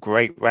Hall,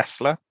 great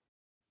wrestler.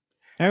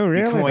 Oh,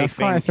 really? That's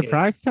quite a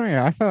surprise to me.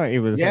 I thought he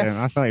was.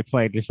 Yeah. I thought he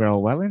played his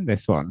role well in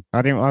this one.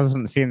 I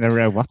wasn't seeing the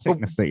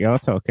roboticness that you're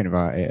talking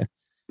about here.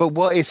 But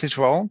what is his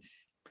role?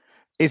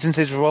 Isn't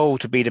his role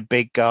to be the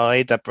big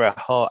guy that Bret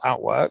Hart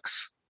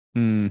outworks?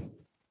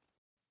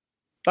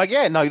 Like,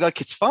 yeah, no,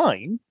 like, it's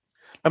fine.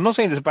 I'm not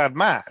saying it's a bad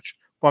match.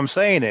 What I'm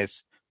saying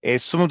is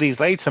some of these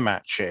later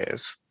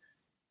matches,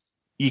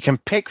 you can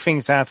pick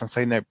things out and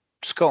say, no,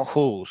 Scott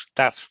Hall's,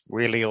 that's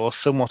really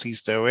awesome what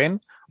he's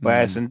doing.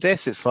 Whereas in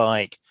this, it's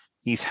like,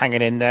 he's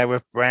hanging in there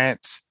with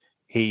Bret.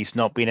 He's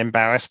not being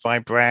embarrassed by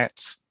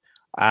Bret.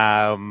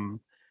 No,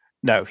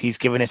 he's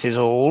given it his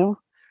all.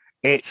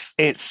 It's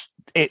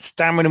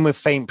damning him with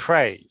faint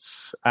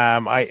praise.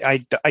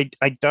 I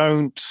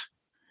don't.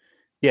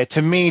 Yeah,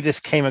 to me, this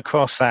came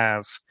across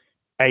as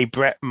a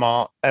Bret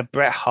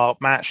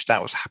Hart match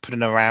that was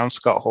happening around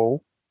Scott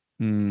Hall.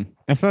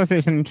 I suppose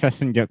it's an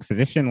interesting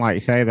juxtaposition, like you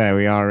say. There,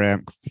 we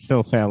are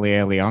still fairly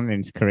early on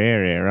in his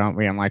career here, aren't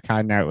we? And like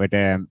I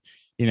noted,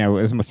 you know,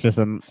 as much as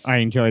I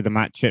enjoyed the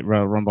match at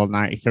Royal Rumble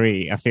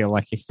 '93, I feel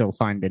like he's still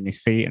finding his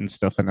feet and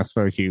stuff. And I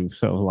suppose you've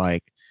sort of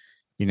like,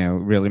 you know,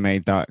 really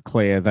made that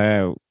clear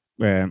there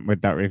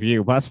with that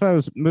review. But I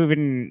suppose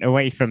moving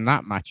away from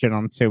that match and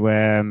onto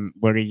we're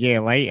a year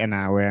later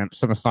now,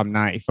 SummerSlam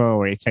 '94,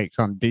 where he takes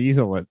on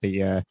Diesel at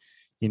the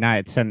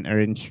United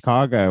Center in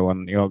Chicago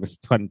on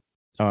August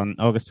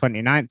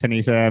 29th, and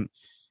he's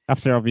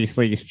after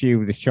obviously his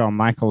feud with Shawn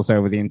Michaels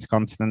over the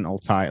Intercontinental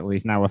title,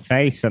 he's now a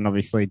face, and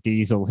obviously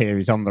Diesel here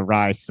is on the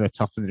rise to the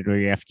top of the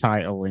WWF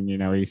title, and you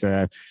know he's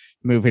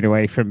moving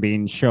away from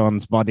being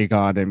Shawn's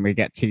bodyguard, and we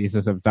get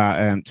teasers of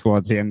that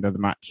towards the end of the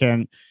match.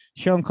 And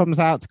Shawn comes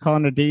out to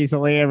corner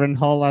Diesel here, and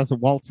Hall has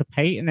Walter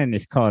Payton in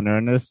his corner,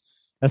 and as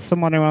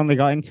someone who only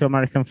got into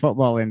American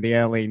football in the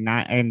early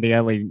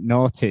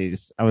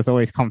noughties, I was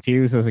always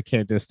confused as a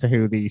kid as to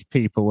who these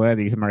people were,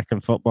 these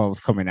American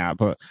footballers coming out.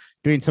 But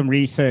doing some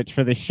research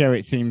for this show,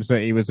 it seems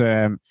that he was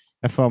a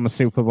former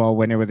Super Bowl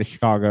winner with the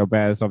Chicago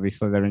Bears.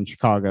 Obviously, they're in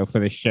Chicago for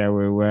this show,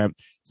 who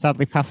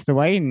sadly passed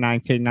away in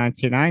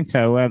 1999.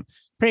 So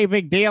pretty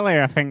big deal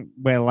here, I think,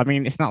 Will. I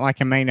mean, it's not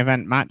like a main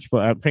event match,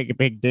 but a pretty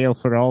big deal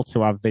for all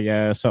to have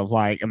the sort of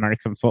like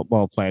American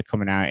football player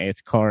coming out here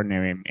to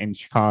corner him in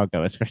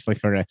Chicago, especially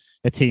for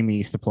a team he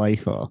used to play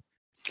for.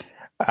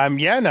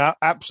 Yeah, no,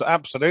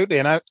 absolutely.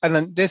 And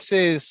then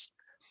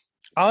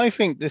I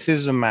think this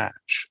is a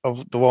match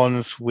of the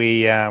ones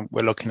we're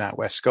looking at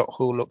where Scott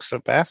Hall looks the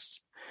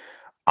best.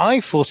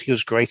 I thought he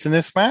was great in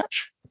this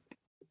match.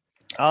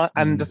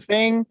 And the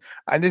thing,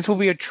 and this will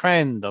be a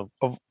trend of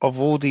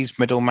all these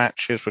middle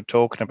matches we're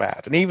talking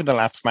about, and even the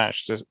last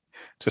match to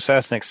a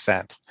certain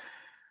extent.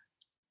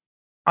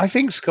 I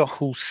think Scott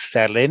Hall's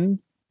selling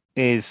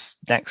is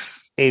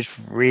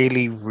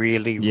really,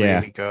 really,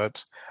 really good.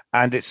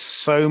 And it's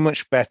so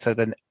much better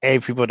than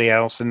everybody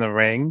else in the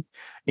ring,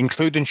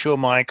 including Shawn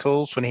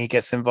Michaels when he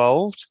gets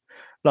involved.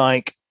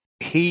 Like,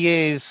 he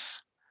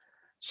is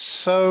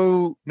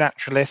so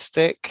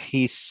naturalistic.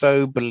 He's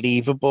so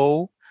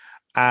believable.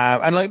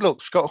 And like,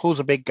 look, Scott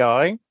Hall's a big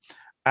guy,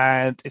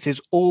 and it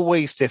is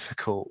always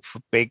difficult for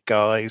big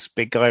guy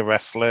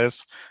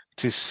wrestlers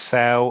to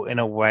sell in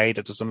a way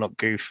that doesn't look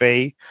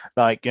goofy.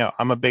 Like,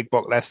 I'm a big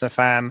Brock Lesnar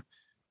fan.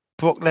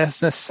 Brock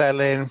Lesnar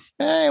selling,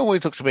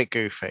 always looks a bit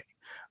goofy.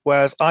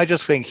 Whereas I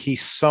just think he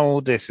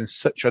sold this in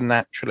such a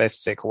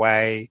naturalistic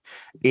way.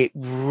 It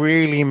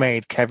really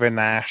made Kevin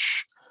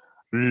Nash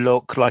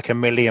look like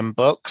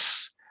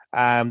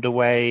 $1,000,000. The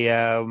way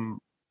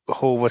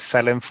Hall was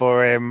selling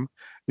for him,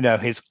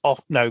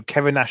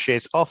 Kevin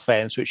Nash's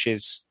offense, which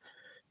is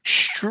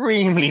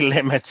extremely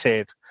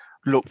limited,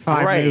 looked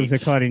 5 great. moves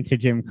according to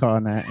Jim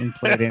Cornette,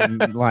 including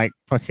like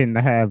putting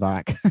the hair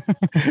back.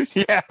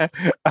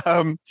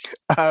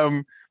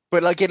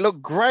 But like, it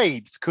looked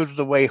great because of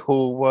the way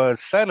Hall was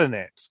selling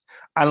it.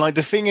 And like,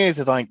 the thing is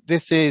like,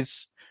 this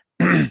is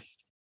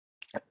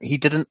he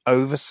didn't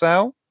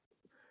oversell.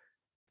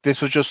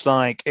 This was just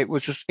like, it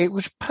was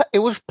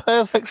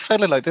perfect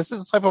selling. Like, this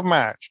is the type of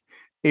match,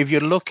 if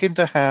you're looking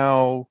to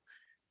how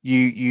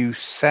you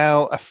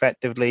sell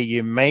effectively,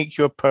 you make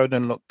your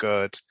opponent look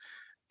good,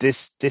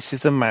 this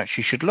is a match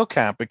you should look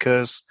at,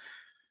 because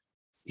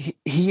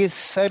he is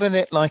selling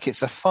it like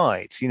it's a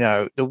fight.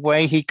 The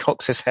way he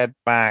cocks his head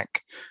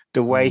back,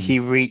 the way he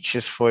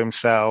reaches for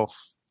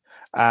himself,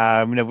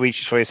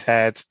 reaches for his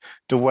head,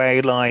 the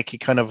way like he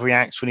kind of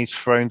reacts when he's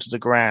thrown to the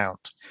ground.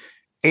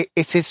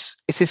 It is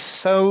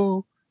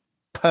so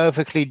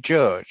perfectly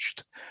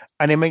judged,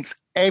 and it makes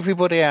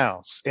everybody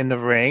else in the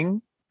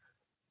ring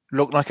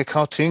look like a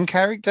cartoon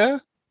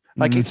character.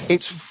 Like,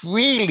 it's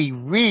really,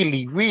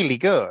 really, really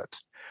good.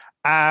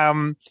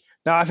 Now,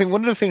 I think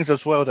one of the things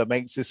as well that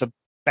makes this a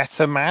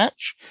better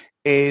match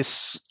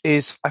is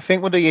I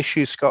think one of the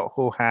issues Scott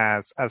Hall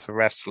has as a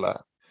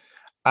wrestler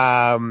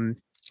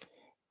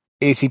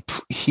is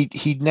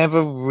he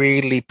never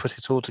really put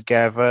it all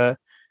together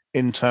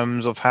in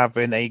terms of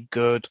having a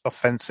good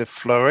offensive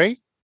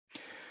flurry.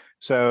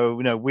 So,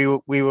 we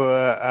were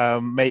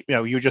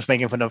you were just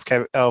making fun of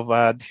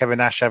Kevin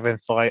Nash having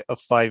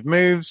five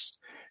moves.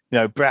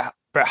 Bret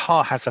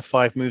Hart has the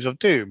 5 moves of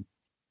doom.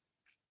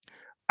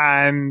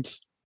 And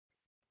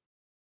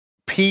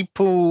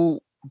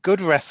people, good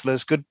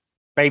wrestlers, good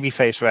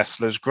babyface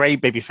wrestlers,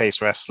 great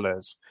babyface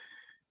wrestlers,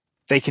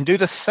 they can do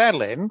the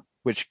selling,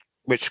 which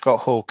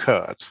Scott Hall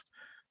could,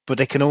 but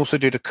they can also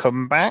do the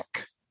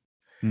comeback.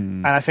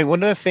 And I think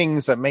one of the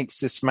things that makes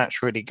this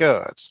match really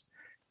good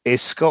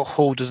is Scott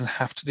Hall doesn't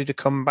have to do the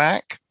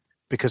comeback,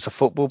 because a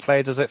football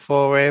player does it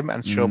for him,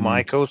 and Shawn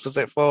Michaels does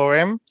it for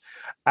him.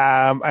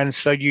 And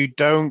so you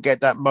don't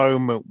get that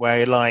moment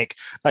where like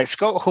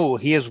Scott Hall,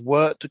 he has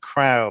worked the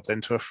crowd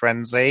into a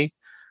frenzy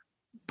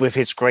with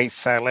his great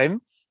selling.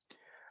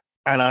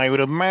 And I would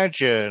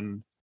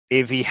imagine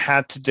if he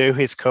had to do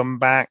his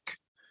comeback,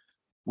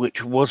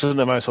 which wasn't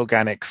the most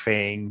organic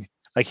thing,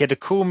 like, he had a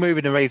cool move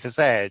in the Razor's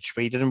Edge,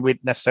 but he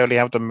didn't necessarily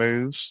have the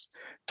moves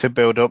to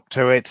build up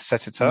to it, to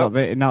set it up.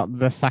 Not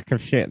the sack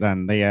of shit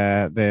then.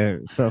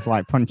 The sort of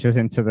like punches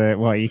into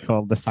what he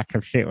called the sack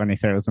of shit when he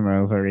throws them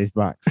over his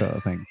back, sort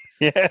of thing.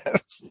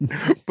 Yes.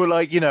 But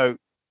like,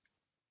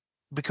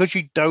 because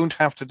you don't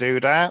have to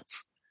do that,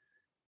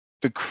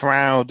 the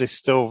crowd is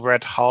still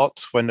red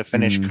hot when the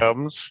finish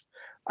comes.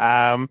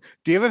 The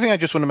other thing I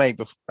just want to make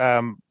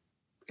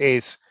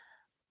is,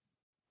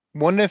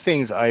 one of the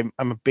things I'm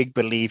a big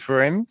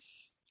believer in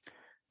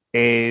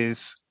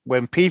is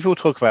when people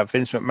talk about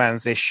Vince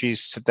McMahon's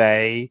issues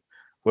today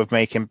with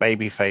making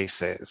baby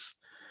faces,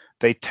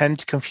 they tend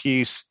to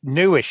confuse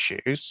new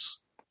issues,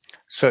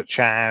 such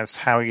as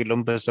how he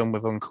lumbers them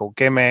with uncool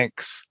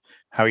gimmicks,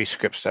 how he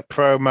scripts their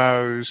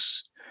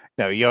promos,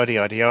 yada,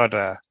 yada,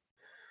 yada,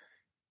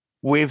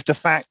 with the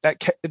fact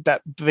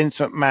that Vince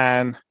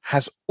McMahon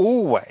has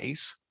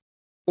always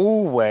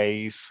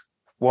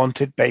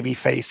wanted baby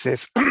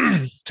faces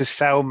to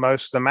sell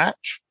most of the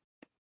match.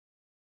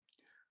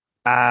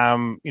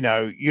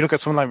 You look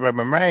at someone like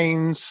Roman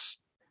Reigns.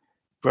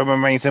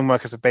 Roman Reigns didn't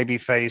work as a baby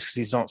face because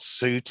he's not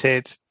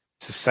suited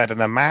to sell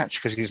in a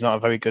match, because he's not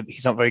very good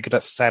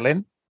at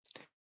selling.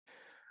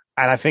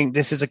 And I think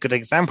this is a good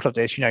example of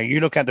this. You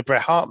look at the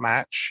Bret Hart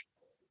match,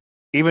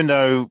 even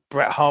though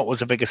Bret Hart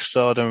was a bigger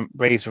star than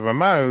Razor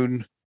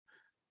Ramon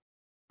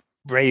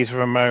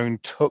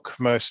took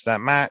most of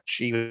that match,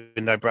 even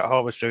though Bret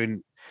Hart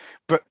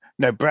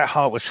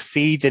was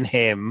feeding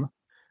him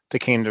the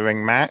King of the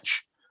Ring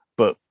match,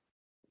 but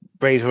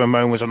Razor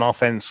Ramon was on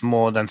offense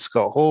more than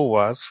Scott Hall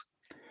was.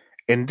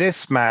 In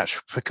this match,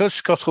 because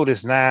Scott Hall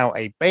is now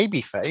a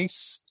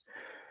babyface,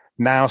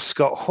 now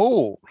Scott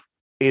Hall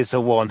is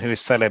the one who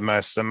is selling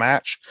most of the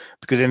match,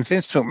 because in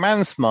Vince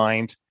McMahon's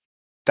mind,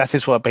 that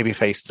is what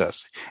babyface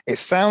does. It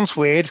sounds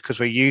weird because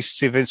we're used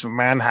to Vince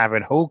McMahon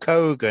having Hulk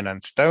Hogan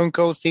and Stone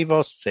Cold Steve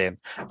Austin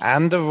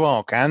and The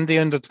Rock and The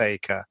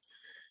Undertaker.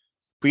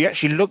 But you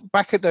actually look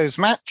back at those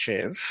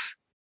matches,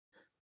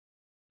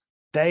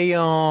 they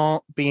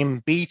are being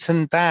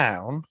beaten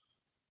down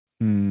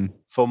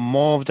for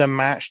more of the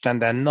match than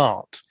they're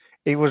not.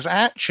 It was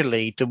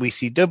actually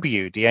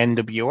WCW, the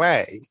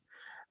NWA,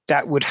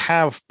 that would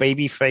have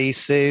baby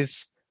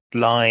faces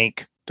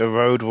like the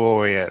Road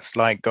Warriors,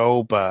 like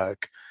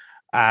Goldberg,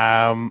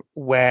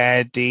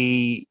 where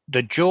the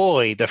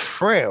joy, the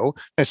thrill,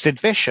 Sid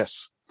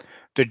Vicious,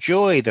 the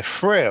joy, the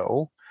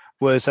thrill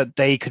was that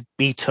they could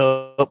beat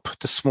up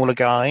the smaller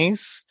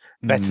guys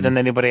better than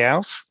anybody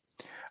else.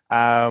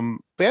 But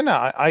yeah,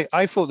 no,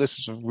 I thought this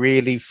was a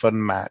really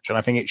fun match, and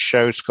I think it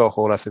showed Scott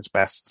Hall at his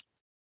best.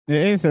 It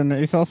is, and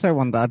it's also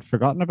one that I'd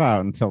forgotten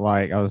about until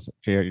like I was,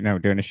 doing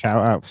a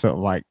shout out for sort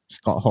of like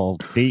Scott Hall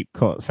deep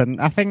cuts.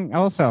 And I think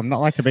also I'm not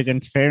like a big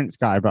interference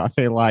guy, but I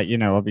feel like,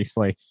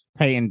 obviously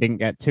Peyton didn't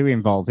get too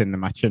involved in the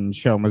match and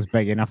Shawn was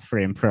big enough for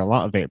him for a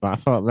lot of it. But I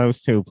thought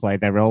those two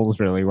played their roles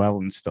really well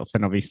and stuff.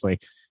 And obviously,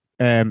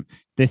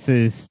 this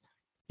is,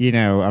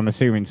 I'm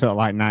assuming sort of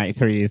like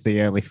 93 is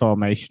the early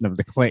formation of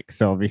the Clique.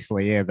 So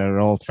obviously, yeah,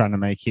 they're all trying to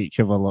make each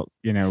other look,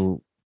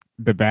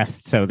 the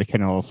best, so they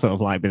can all sort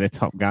of like be the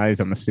top guys.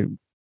 I'm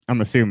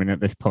assuming at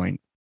this point.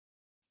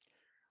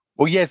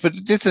 Well, yes, but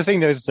this is the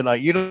thing, though, is that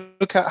like you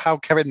look at how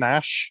Kevin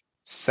Nash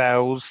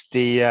sells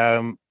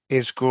the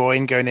his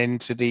groin going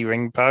into the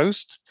ring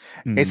post.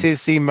 It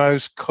is the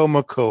most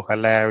comical,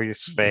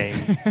 hilarious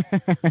thing.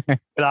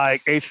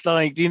 Like it's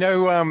like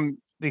the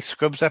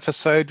Scrubs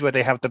episode where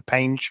they have the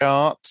pain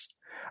chart.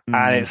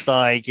 And it's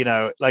like,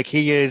 like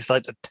he is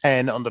like the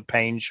 10 on the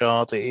pain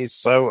chart. It is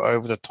so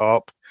over the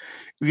top.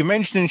 You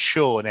mentioned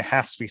Shawn, it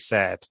has to be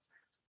said.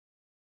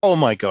 Oh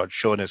my God,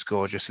 Shawn is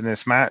gorgeous in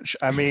this match.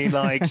 I mean,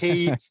 like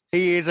he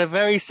is a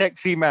very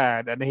sexy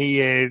man, and he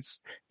is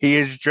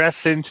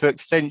dressing to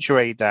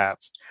accentuate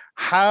that.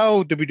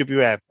 How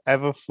WWF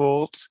ever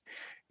thought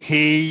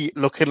he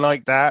looking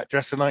like that,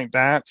 dressing like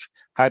that,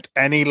 had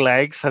any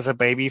legs as a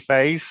baby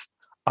face,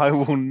 I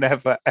will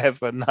never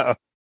ever know.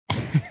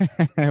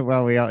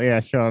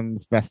 Well,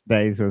 Shawn's best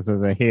days was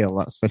as a heel,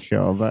 that's for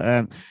sure.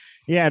 But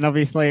yeah, and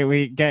obviously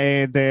we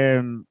get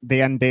the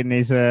ending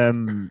is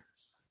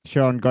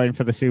Shawn going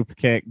for the super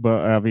kick,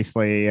 but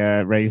obviously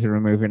Razor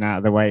moving out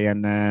of the way,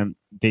 and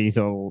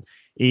Diesel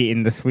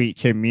eating the sweet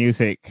chin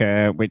music,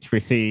 which we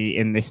see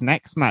in this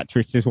next match,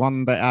 which is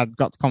one that I'd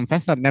got to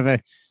confess I'd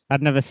never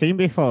seen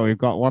before. We've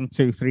got 1,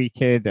 2, 3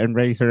 Kid and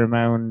Razor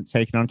Ramon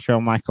taking on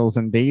Shawn Michaels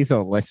and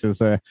Diesel. This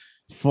is a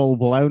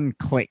full-blown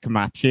Clique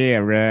match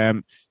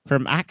here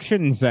from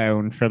Action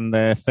Zone from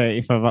the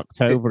 30th of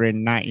October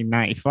in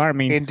 1994. I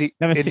mean, in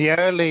the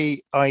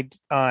early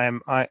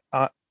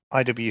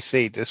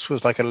IWC, this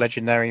was like a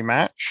legendary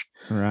match,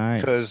 right?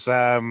 Because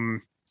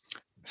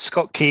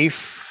Scott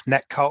Keith,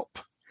 Net Cop,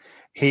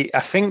 I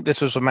think this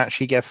was a match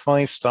he gave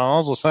 5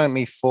 stars, or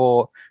certainly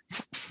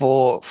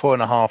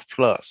 4.5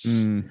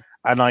 plus.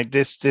 And like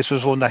this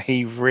was one that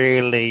he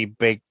really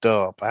bigged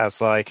up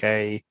as like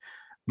a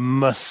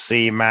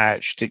must-see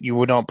match. That you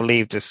would not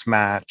believe this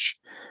match.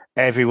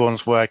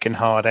 Everyone's working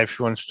hard.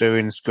 Everyone's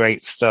doing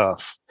great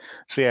stuff.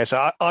 So yeah,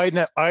 so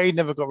I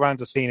never got around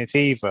to seeing it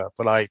either.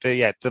 But like,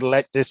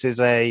 this is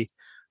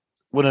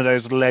one of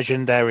those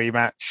legendary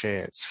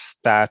matches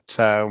that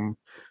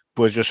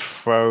was just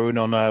thrown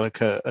on a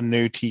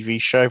new TV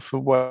show for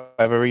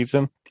whatever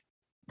reason.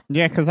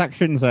 Yeah, because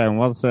Action Zone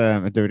was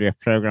a WWF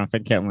program. I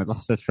think it only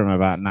lasted from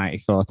about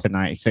 94 to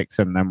 96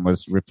 and then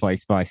was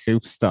replaced by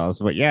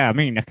Superstars. But yeah, I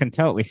mean, I can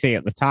totally see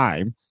at the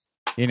time,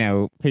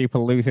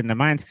 people losing their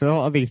minds, because a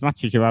lot of these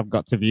matches you have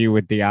got to view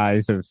with the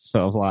eyes of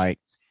sort of like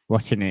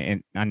watching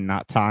it in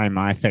that time,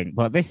 I think.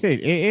 But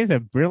it is a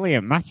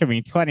brilliant match. I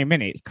mean, 20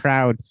 minutes,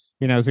 crowd,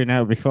 as we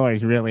know before,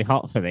 is really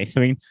hot for this.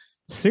 I mean,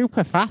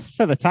 super fast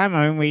for the time.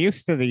 I mean, we're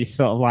used to these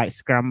sort of like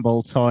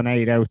scramble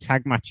tornado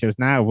tag matches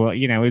now, but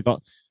we've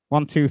got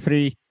 1, 2,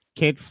 3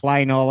 Kid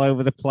flying all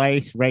over the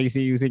place,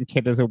 Razor using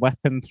Kid as a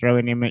weapon,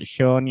 throwing him at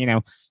Shawn.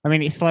 I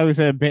mean, it slows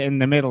a bit in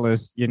the middle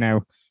as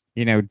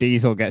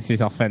Diesel gets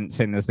his offense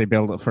in as they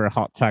build up for a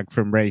hot tag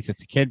from Razor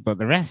to Kid, but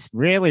the rest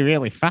really,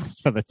 really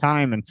fast for the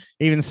time, and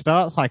even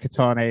starts like a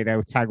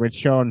tornado tag with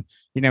Shawn,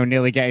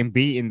 nearly getting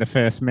beat in the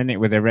first minute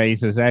with a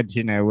Razor's Edge,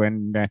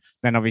 and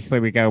then obviously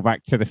we go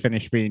back to the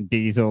finish being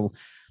Diesel,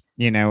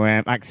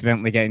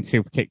 accidentally getting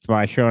super kicked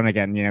by Shawn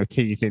again,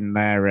 teasing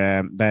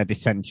their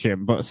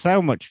dissension. But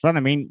so much fun. I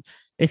mean,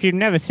 if you've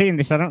never seen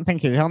this, I don't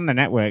think it's on the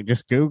network.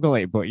 Just Google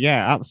it. But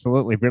yeah,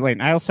 absolutely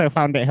brilliant. I also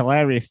found it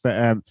hilarious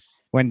that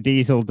when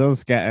Diesel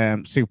does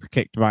get super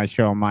kicked by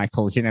Shawn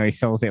Michaels, he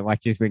sells it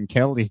like he's been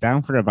killed. He's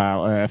down for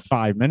about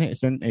 5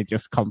 minutes, and he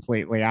just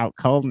completely out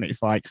cold. And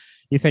it's like,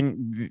 you think,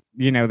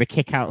 the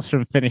kick-outs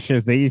from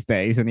finishers these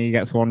days, and he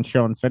gets one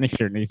Shawn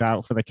finisher, and he's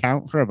out for the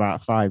count for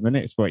about 5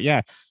 minutes. But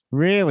yeah,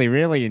 really,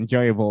 really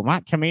enjoyable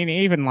match. I mean,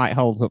 it even like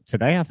holds up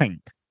today, I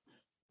think.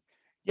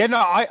 Yeah, no,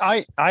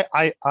 I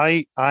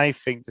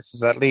think this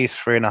is at least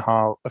three and a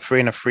half,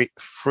 three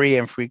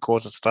and three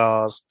quarter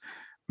stars,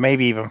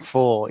 maybe even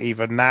four,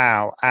 even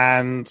now,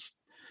 and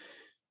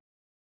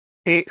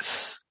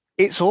it's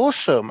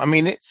awesome. I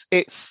mean,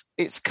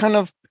 it's kind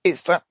of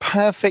it's that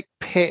perfect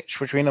pitch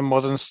between the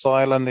modern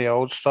style and the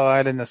old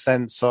style in the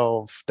sense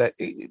of that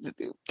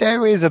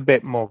there is a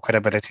bit more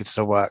credibility to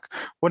the work.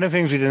 One of the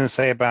things we didn't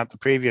say about the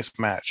previous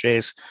match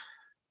is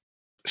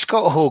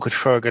Scott Hall could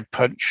throw a good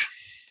punch.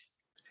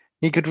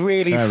 He could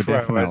really Oh, throw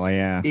it. definitely,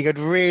 yeah. He could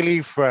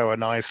really throw a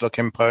nice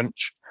looking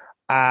punch.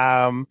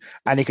 And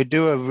he could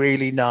do a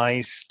really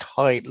nice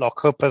tight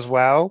lockup as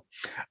well,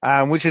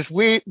 which is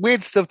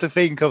weird stuff to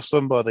think of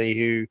somebody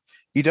who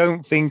you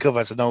don't think of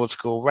as an old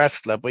school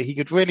wrestler, but he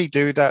could really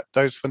do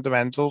those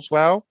fundamentals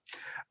well.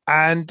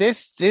 And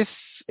this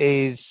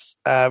is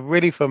a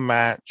really fun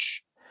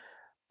match.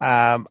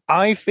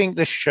 I think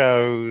this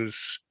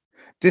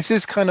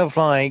is kind of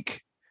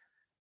like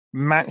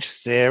match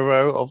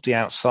zero of the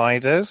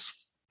Outsiders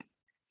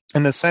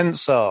in the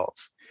sense of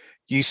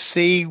you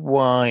see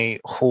why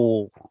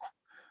Hall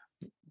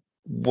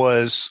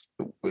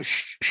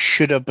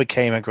should have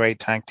became a great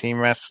tag team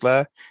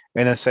wrestler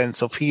in a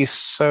sense of he is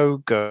so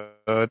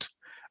good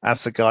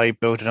as a guy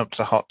building up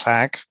to hot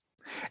tag,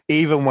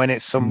 even when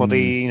it's Mm,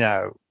 somebody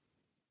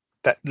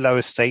that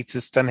lower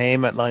status than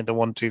him at like the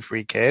 1, 2,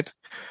 3 kid,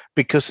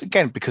 because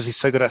he's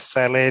so good at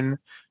selling,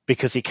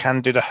 because he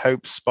can do the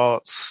hope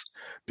spots,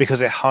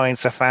 because it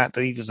hides the fact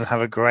that he doesn't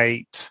have a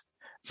great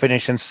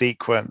finish and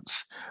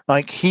sequence.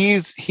 Like he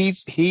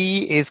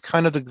is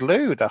kind of the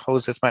glue that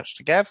holds this match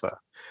together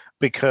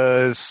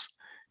because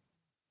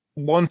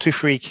 1, 2,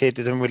 3 kid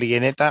isn't really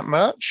in it that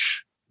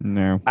much.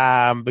 no.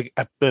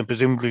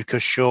 Presumably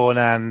because Sean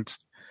and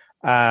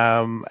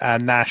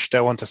Nash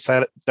don't want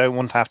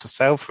to have to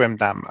sell for him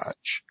that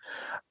much.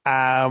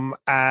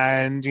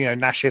 And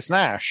Nash is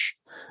Nash.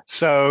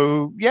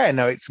 So yeah,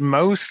 no, it's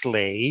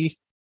mostly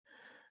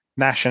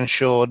Nash and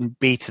Sean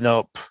beating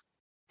up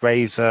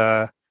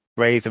Razor,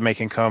 Razor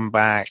making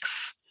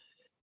comebacks,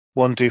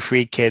 1, 2,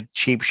 3 kid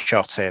cheap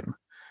shotting.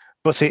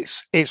 But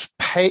it's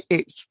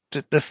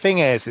the thing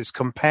is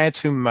compared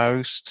to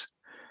most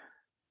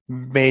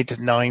mid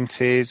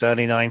 '90s,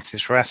 early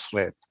 '90s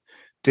wrestling,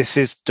 this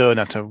is done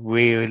at a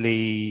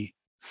really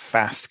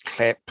fast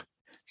clip.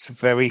 It's a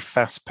very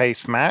fast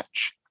paced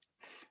match.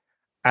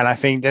 And I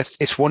think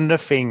it's one of the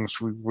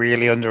things we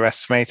really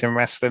underestimate in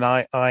wrestling.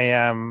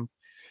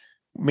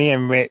 Me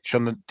and Rich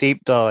on the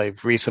deep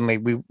dive recently,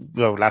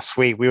 last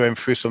week, we went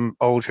through some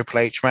old Triple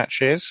H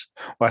matches.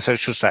 Well, I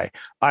should say,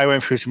 I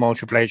went through some old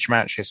Triple H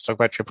matches, talk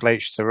about Triple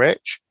H to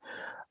Rich.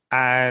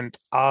 And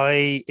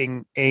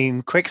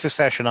in quick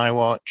succession, I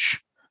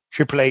watch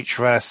Triple H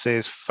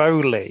versus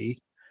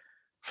Foley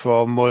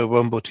from Royal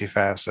Rumble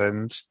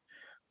 2000,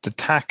 the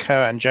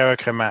Taka and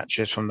Jericho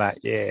matches from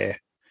that year,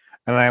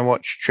 and I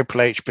watched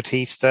Triple H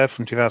Batista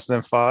from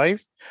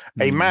 2005,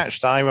 a Mm,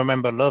 match that I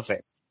remember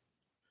loving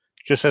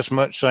just as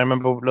much as I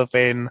remember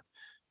loving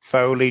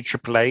Foley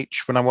Triple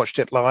H when I watched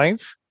it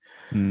live.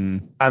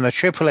 mm, And the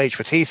Triple H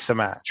Batista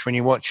match, when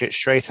you watch it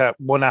straight up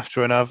one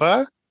after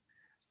another,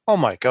 oh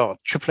my God,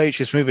 Triple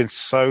H is moving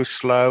so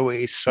slow.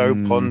 It's so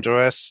mm.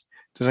 ponderous,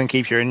 doesn't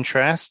keep your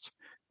interest.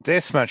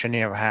 This match, on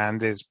the other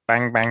hand, is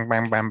bang, bang,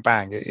 bang, bang,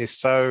 bang. It is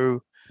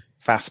so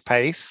fast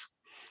paced.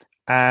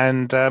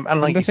 And And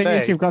like the you thing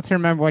is, say, you've got to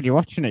remember when you're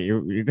watching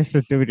it. This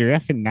is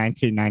WWF in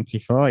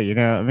 1994. You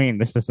know what I mean?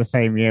 This is the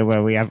same year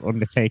where we have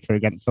Undertaker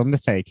against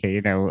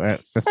Undertaker.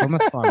 For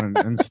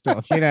SummerSlam and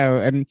stuff.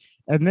 And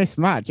this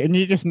match, and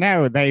you just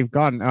know they've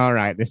gone. All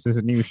right, this is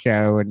a new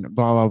show, and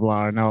blah blah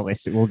blah, and all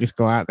this. We'll just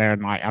go out there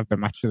and like have the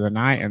match of the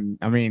night. And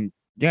I mean,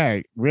 yeah,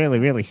 it really,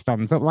 really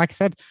stands up. Like I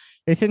said,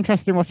 it's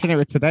interesting watching it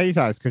with today's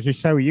eyes because you're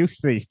so used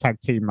to these tag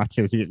team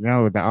matches,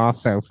 that are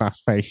so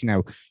fast paced.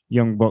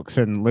 Young Bucks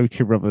and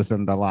Lucha Brothers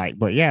and the like.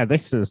 But yeah,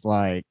 this is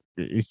like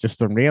it's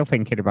just unreal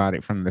thinking about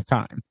it from the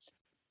time.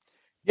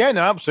 yeah,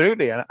 no,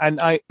 absolutely.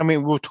 And I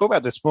mean, we'll talk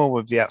about this more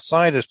with the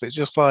outsiders, but it's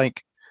just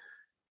like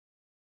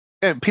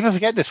people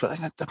forget this, but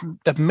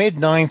the mid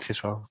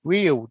 '90s were a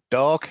real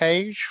dark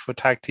age for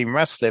tag team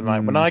wrestling.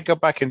 Like when Mm, I got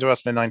back into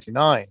wrestling in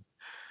 '99,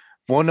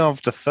 one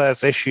of the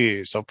first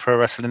issues of Pro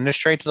Wrestling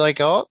Illustrated I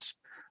got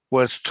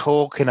was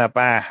talking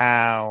about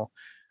how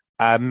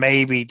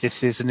maybe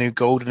this is a new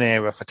golden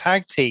era for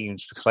tag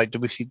teams because like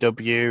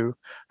WCW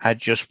had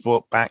just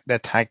brought back their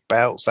tag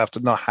belts after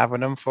not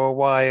having them for a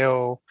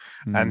while,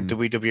 and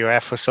mm.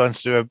 WWF was starting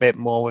to do a bit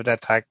more with their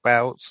tag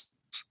belts.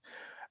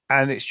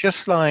 And it's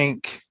just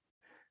like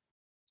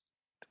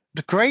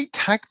the great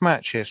tag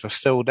matches were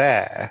still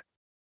there,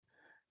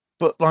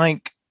 but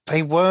like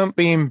they weren't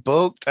being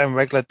booked and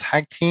regular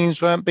tag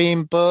teams weren't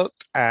being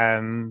booked.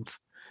 And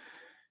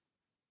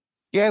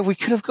yeah, we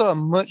could have got a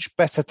much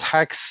better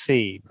tag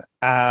scene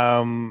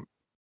in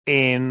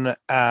in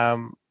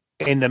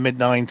the mid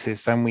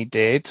 '90s than we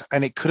did,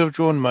 and it could have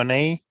drawn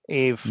money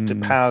if the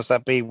Mm. powers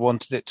that be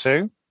wanted it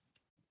to.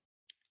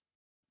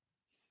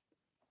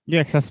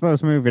 Yeah, because I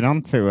suppose moving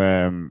on to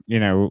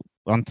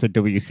onto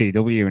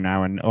WCW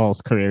now and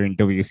all's career in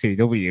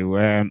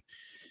WCW.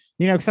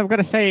 Because I've got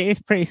to say it's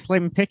pretty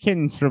slim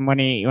pickings from when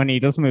he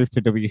does move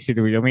to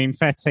WCW. I mean,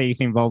 fair to say he's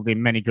involved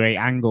in many great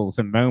angles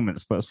and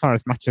moments, but as far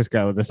as matches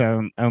go, there's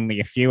only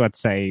a few I'd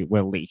say,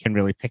 Will, that you can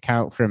really pick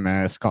out from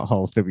Scott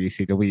Hall's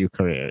WCW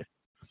career.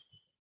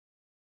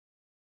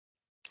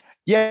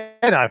 Yeah,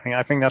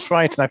 I think that's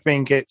right, and I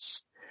think it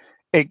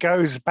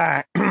goes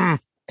back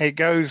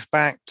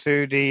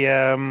to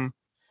the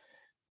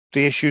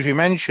issues we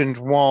mentioned.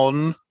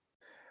 One,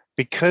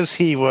 because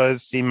he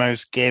was the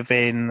most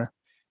given,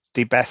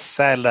 the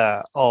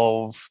bestseller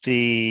of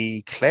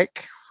the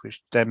Clique,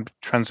 which then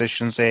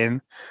transitions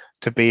in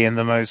to being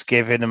the most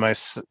given, the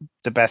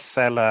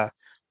bestseller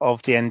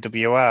of the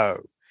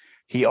NWO.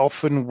 He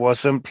often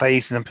wasn't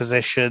placed in a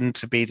position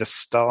to be the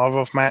star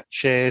of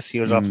matches. He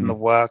was often the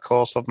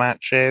workhorse of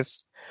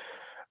matches.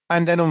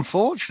 And then,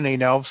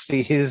 unfortunately,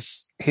 obviously,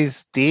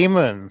 his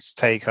demons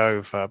take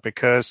over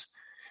because,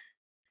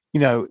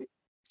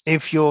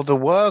 if you're the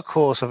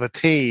workhorse of a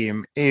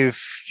team,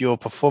 if your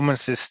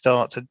performances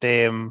start to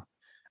dim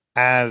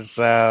as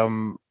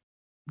the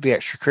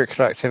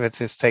extracurricular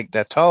activities take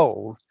their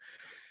toll,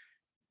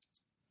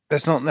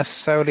 there's not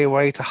necessarily a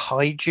way to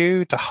hide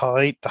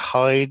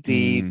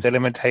the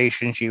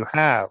limitations you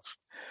have.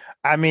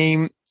 I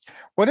mean,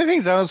 one of the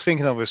things I was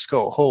thinking of with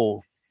Scott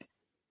Hall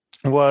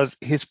was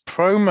his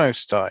promo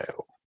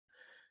style.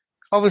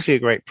 Obviously, a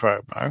great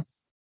promo.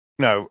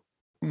 No,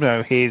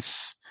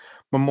 his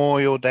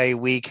Memorial Day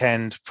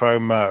weekend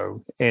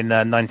promo in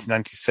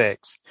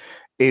 1996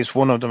 is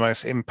one of the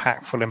most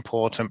impactful,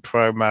 important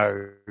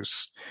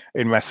promos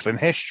in wrestling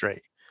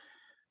history.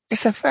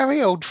 It's a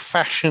very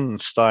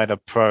old-fashioned style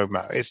of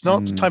promo. It's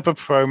not the type of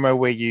promo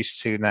we're used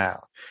to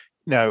now.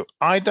 No,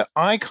 I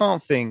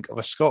can't think of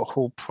a Scott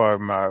Hall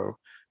promo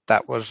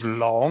that was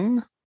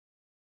long,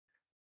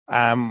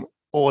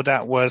 or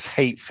that was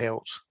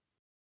hate-filled.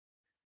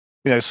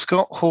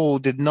 Scott Hall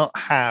did not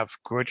have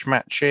grudge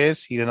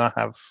matches. He did not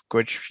have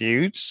grudge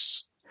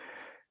feuds.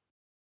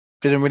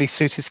 Didn't really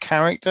suit his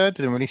character.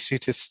 Didn't really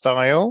suit his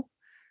style.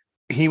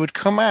 He would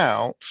come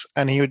out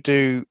and he would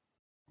do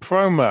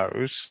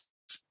promos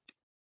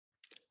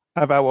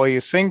about what he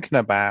was thinking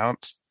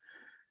about,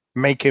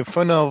 making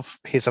fun of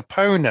his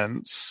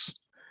opponents,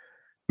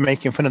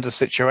 making fun of the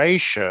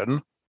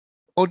situation,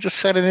 or just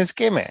selling his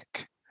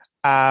gimmick.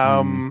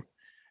 And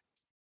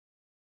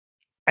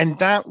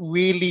that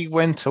really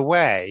went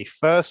away.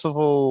 First of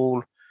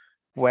all,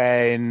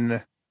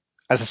 when,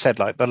 as I said,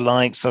 like the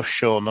likes of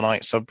Shawn, the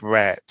likes of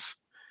Bret,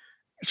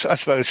 I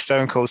suppose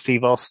Stone Cold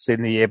Steve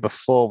Austin the year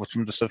before with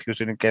some of the stuff he was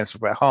doing against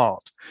Bret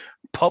Hart,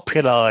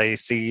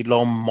 popularized the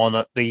long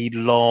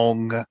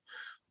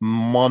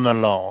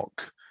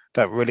monologue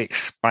that really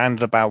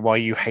expanded about why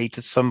you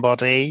hated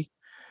somebody.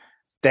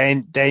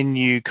 Then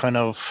you kind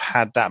of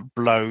had that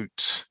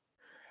bloat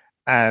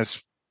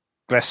as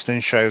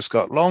wrestling shows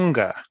got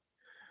longer.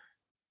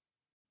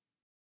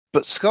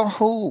 But Scott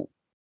Hall,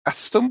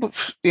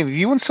 if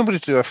you want somebody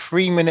to do a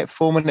 3-minute,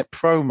 4-minute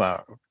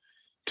promo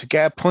to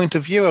get a point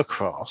of view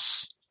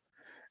across,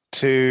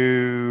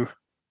 to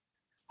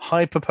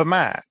hype up a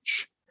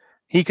match,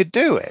 he could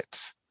do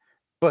it.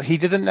 But he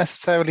didn't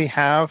necessarily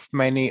have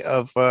many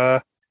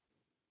other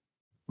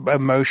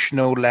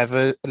emotional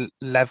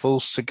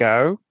levels to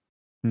go.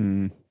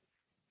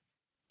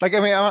 Like, I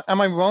mean,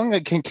 am I wrong?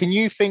 Can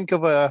you think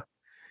of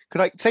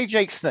say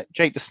Jake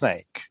the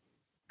Snake,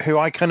 who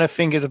I kind of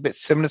think is a bit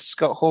similar to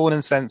Scott Hall in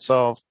the sense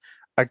of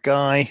a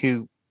guy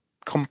who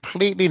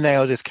completely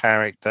nailed his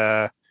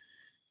character,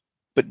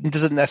 but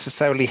doesn't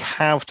necessarily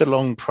have the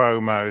long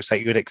promos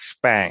that you would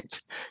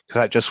expect, because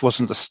that just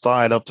wasn't the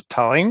style of the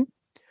time.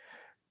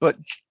 But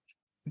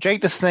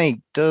Jake the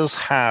Snake does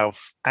have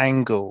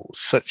angles,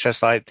 such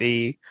as like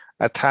the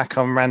attack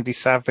on Randy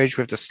Savage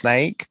with the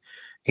snake.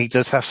 He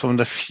does have some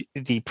of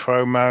the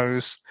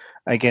promos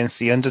against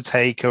The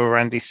Undertaker or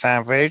Randy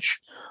Savage,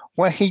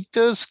 where he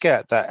does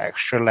get that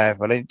extra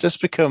level. It does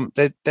become,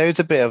 there's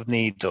a bit of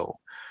needle.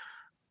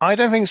 I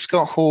don't think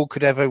Scott Hall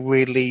could ever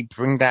really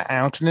bring that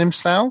out in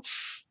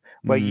himself,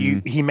 where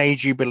he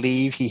made you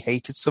believe he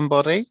hated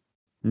somebody.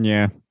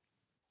 Yeah.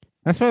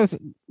 I suppose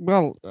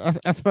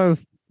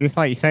just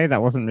like you say,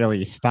 that wasn't really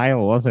his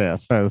style, was it? I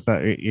suppose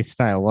that his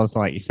style was,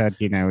 like you said,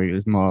 it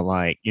was more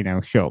like,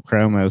 short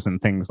promos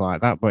and things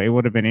like that. But it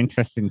would have been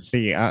interesting to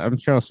see. I'm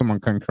sure someone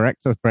can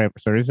correct us,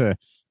 perhaps there is a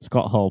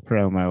Scott Hall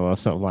promo or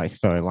sort of like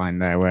storyline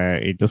there where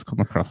he does come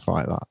across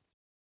like that.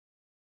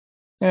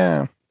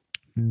 Yeah.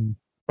 Well,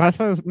 I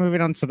suppose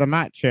moving on to the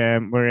match,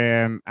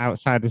 we're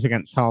Outsiders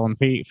against Hall and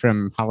Pete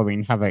from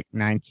Halloween Havoc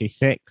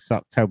 96,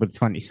 October the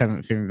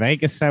 27th in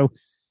Vegas. So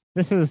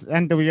this is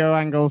NWO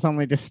Angle's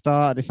only just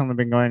started. It's only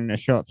been going a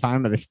short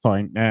time at this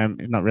point.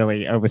 It's not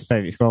really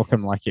overstayed its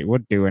welcome like it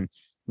would do. And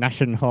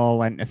Nash and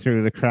Hall enter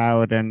through the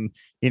crowd. And,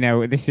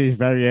 this is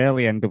very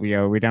early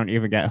NWO. We don't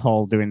even get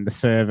Hall doing the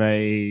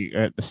survey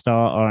at the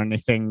start or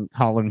anything.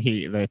 Hall and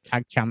Heat, the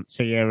tag champs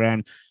here.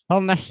 And Hall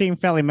Nash seemed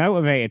fairly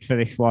motivated for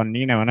this one,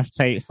 and I have to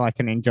say it's like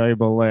an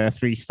enjoyable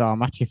 3-star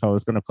match if I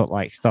was going to put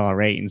like star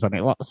ratings on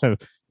it. Lots of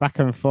back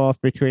and forth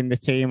between the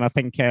team. I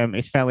think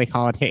it's fairly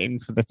hard hitting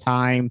for the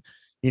time.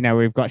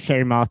 We've got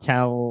Sherry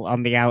Martel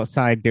on the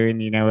outside doing,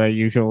 a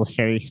usual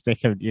Sherry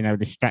stick of,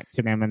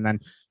 distracting him. And then,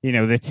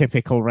 the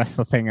typical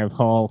wrestler thing of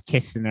Hall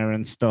kissing her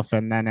and stuff.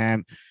 And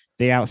then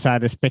the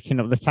outsiders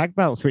picking up the tag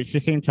belts, which they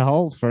seem to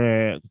hold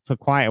for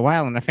quite a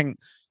while. And I think,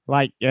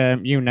 like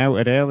you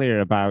noted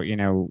earlier about,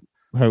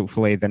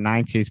 hopefully the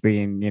 90s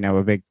being,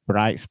 a big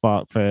bright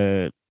spot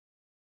for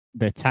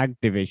the tag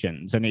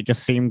divisions, and it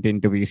just seemed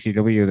in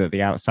WCW that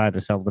the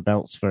outsiders held the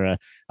belts for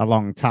a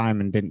long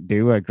time and didn't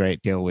do a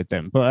great deal with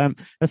them. But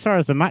as far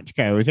as the match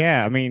goes,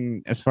 yeah, I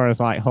mean, as far as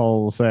like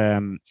Hall's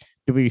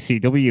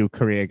WCW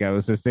career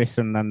goes, there's this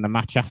and then the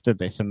match after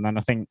this, and then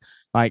I think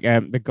like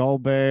the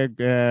Goldberg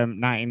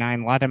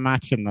 99 ladder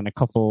match, and then a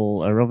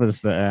couple of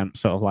others that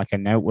sort of like are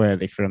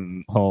noteworthy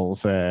from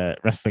Hall's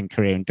wrestling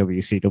career in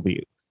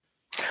WCW.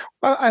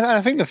 Well,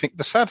 I think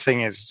the sad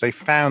thing is they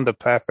found a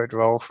perfect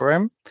role for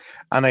him,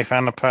 and they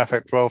found a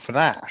perfect role for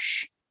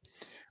Nash,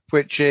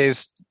 which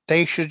is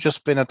they should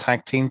just been a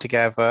tag team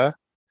together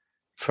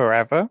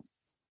forever.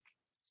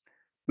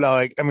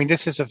 Like, I mean,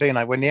 this is the thing.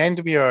 Like when the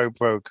NWO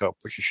broke up,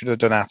 which you should have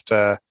done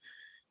after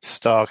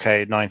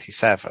Starrcade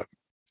 '97,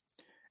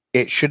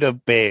 it should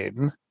have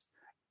been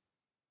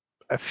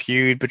a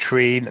feud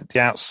between the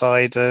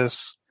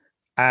Outsiders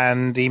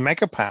and the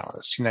Mega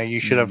Powers.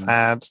 You should have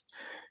had.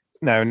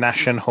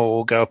 Nash and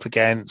Hall go up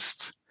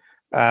against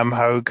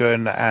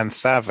Hogan and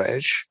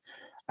Savage,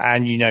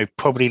 and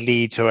probably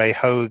lead to a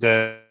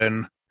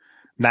Hogan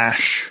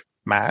Nash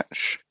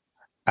match.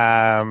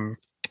 And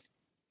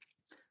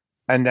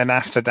then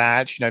after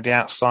that, the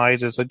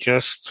Outsiders are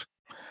just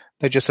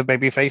a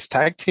babyface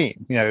tag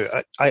team.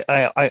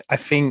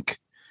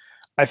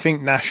 I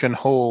think Nash and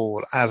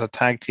Hall as a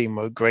tag team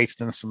were greater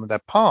than some of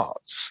their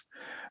parts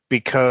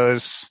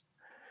because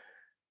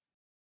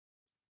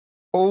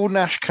all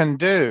Nash can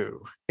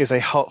do is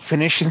a hot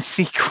finishing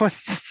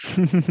sequence.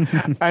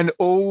 And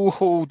all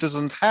Hall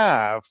doesn't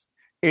have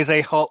is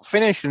a hot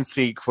finishing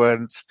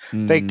sequence.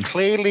 They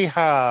clearly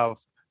have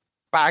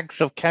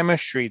bags of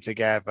chemistry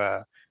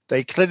together.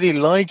 They clearly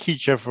like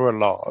each other a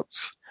lot.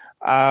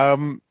 I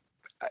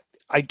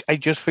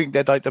just think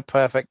they're like the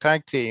perfect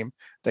tag team.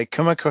 They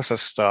come across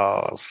as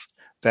stars.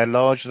 They're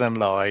larger than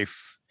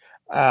life.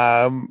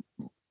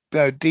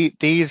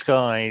 These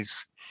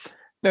guys,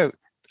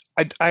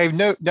 I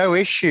have no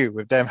issue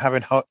with them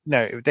having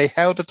if they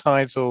held the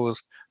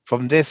titles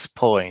from this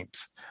point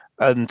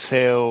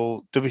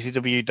until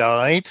WCW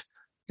died,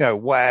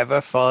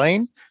 whatever,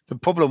 fine. The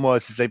problem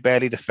was is they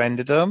barely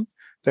defended them.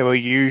 They were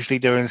usually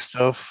doing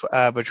stuff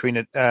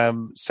between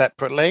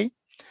separately,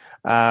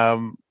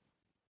 and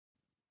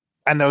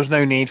there was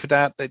no need for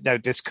that.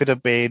 This could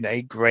have been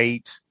a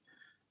great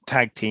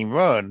tag team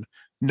run.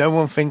 No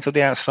one thinks of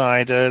the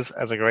Outsiders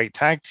as a great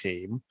tag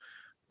team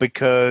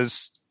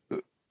because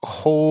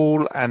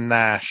Hall and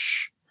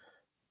Nash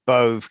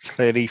both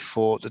clearly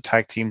thought the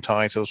tag team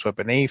titles were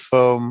beneath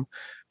them.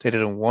 They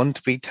didn't want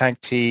to be tag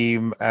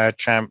team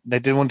champ. They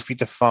didn't want to be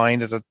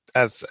defined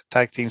as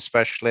tag team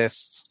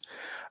specialists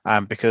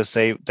because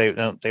they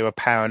were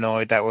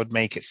paranoid that would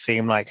make it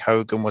seem like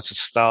Hogan was a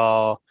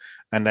star,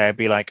 and they'd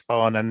be like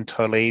Arn and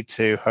Tully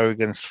to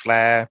Hogan's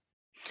Flair.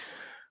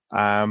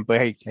 But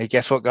hey,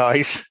 guess what,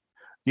 guys?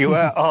 You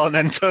were Arn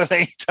and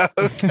Tully to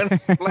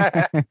Hogan's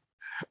Flair.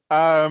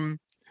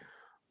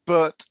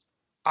 But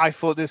I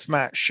thought this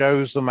match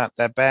shows them at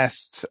their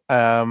best.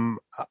 Hall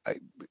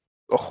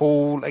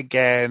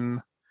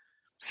again,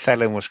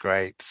 selling was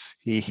great.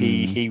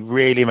 He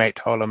really made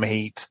Harlem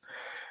Heat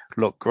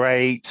look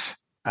great.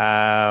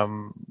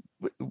 Really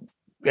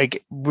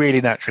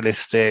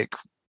naturalistic,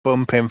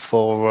 bumping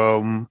for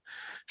them,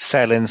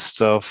 selling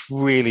stuff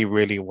really,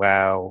 really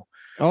well.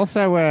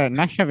 Also,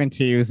 Nash having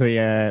to use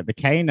the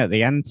cane at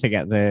the end to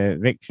get the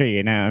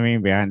victory,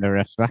 behind the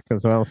ref's back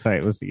as well. So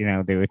it was,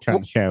 they were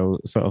trying to show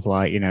sort of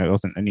like, it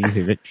wasn't an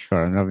easy victory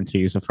for him, having to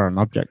use a foreign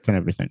object and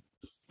everything.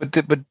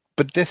 But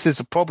this is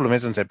a problem,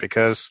 isn't it?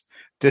 Because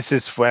this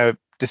is why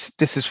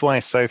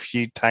so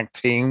few tag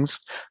teams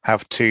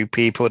have two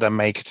people that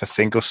make it to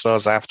single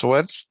stars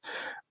afterwards,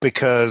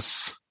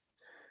 because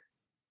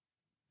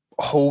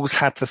Hall's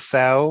had to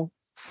sell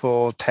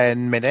for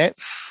 10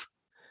 minutes.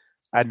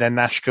 And then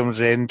Nash comes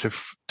in to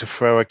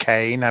throw a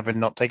cane, having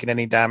not taken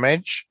any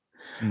damage.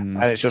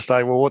 And it's just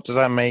like, well, what does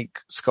that make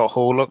Scott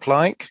Hall look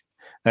like?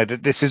 No,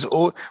 this is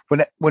all.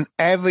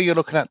 Whenever you're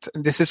looking at,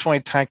 this is why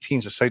tag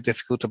teams are so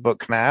difficult to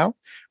book now.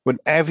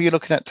 Whenever you're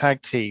looking at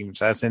tag teams,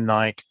 as in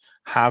like,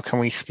 how can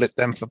we split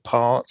them for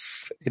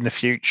parts in the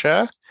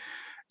future?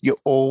 You're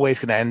always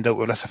going to end up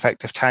with less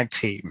effective tag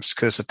teams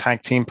because the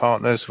tag team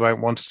partners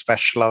won't want to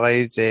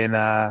specialize in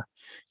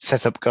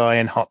setup guy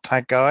and hot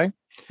tag guy.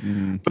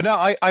 But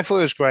no, I thought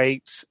it was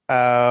great.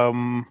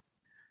 It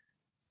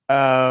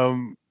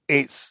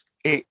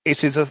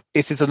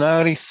is an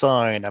early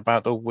sign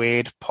about the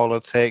weird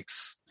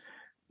politics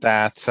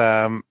that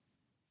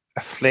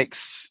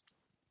afflicts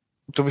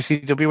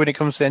WCW when it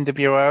comes to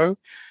NWO,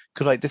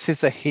 because like this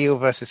is a heel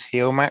versus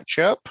heel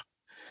matchup,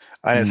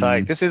 and it's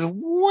like this is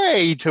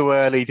way too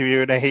early to be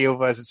doing a heel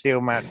versus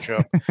heel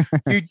matchup.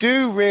 You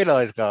do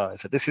realize,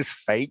 guys, that this is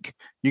fake.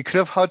 You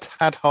could have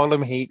had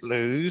Harlem Heat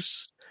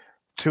lose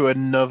to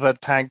another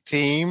tag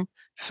team,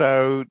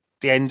 so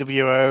the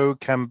NWO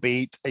can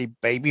beat a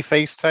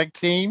babyface tag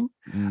team,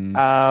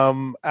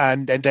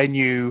 and then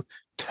you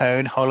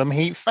turn Harlem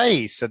Heat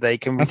face so they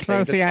can. I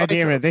suppose the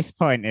idea at this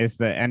point is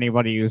that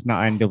anybody who's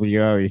not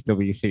NWO is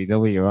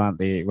WCW, aren't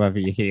they? Whether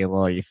you heel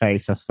or you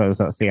face, I suppose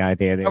that's the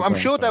idea. I'm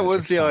sure that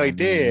was the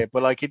idea,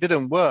 but like it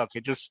didn't work.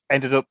 It just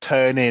ended up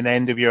turning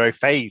NWO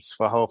face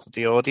for half of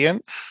the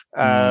audience.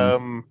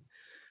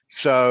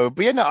 So,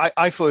 but yeah, no,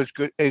 I thought it was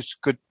good. It's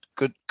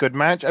good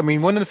match. I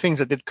mean, one of the things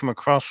I did come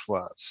across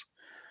was,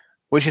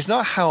 which is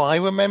not how I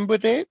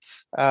remembered it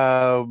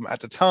at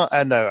the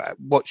time.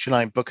 Watching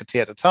like Booker T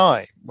at the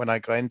time when I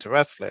got into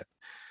wrestling,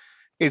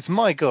 is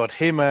my God,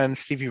 him and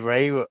Stevie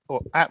Ray were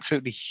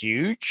absolutely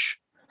huge.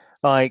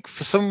 Like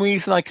for some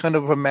reason, I kind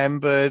of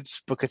remembered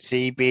Booker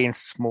T being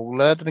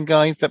smaller than the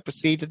guys that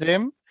preceded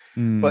him,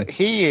 but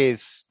he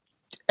is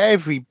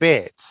every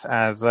bit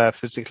as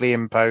physically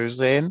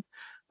imposing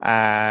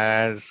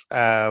as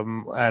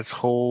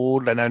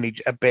Hall, and only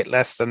a bit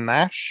less than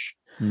Nash.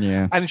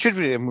 Yeah. And it should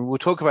be, and we'll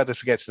talk about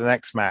this when we get to the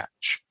next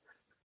match.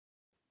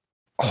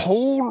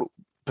 Hall,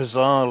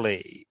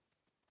 bizarrely,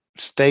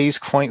 stays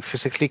quite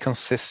physically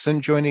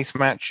consistent during these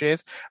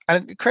matches.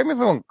 And correct me if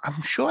I'm wrong,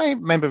 I'm sure I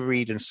remember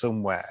reading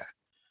somewhere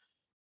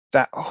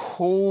that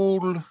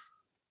Hall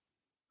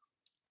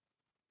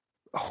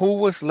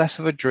was less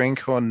of a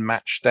drinker on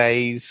match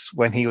days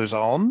when he was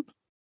on,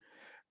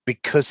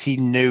 because he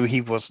knew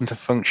he wasn't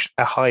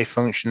a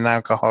high-functioning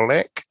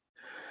alcoholic.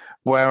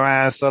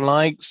 Whereas the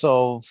likes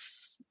of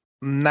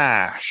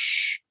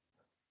Nash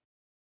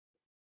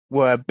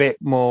were a bit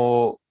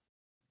more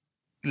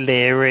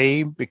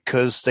leery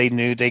because they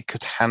knew they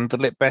could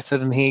handle it better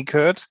than he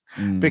could.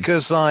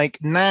 Because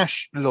like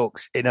Nash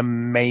looks in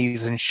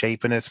amazing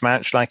shape in this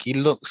match. Like he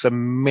looks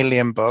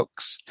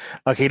 $1,000,000.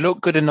 Like he looked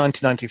good in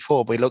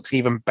 1994, but he looks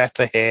even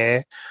better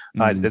here.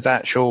 Like there's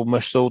actual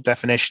muscle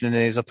definition in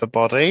his upper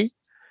body.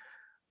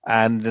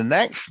 And the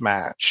next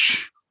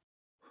match,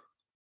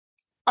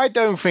 I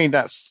don't think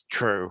that's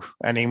true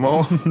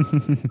anymore.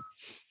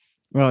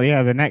 Well,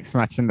 yeah, the next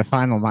match and the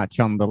final match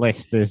on the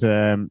list is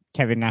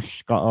Kevin Nash,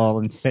 Scott Hall,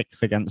 and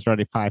Syxx against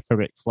Roddy Piper,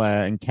 Ric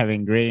Flair, and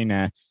Kevin Green.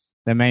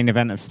 The main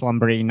event of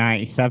Slamboree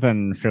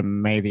 97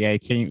 from May the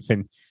 18th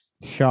in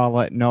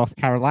Charlotte, North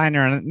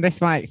Carolina. And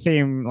this might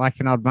seem like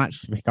an odd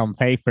match to pick on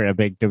paper, a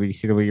big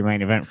WCW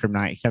main event from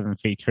 97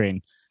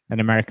 featuring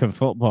an American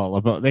footballer,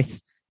 but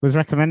this was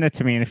recommended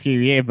to me in a few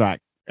years back.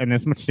 And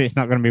as much as it's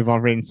not going to be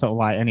bothering sort of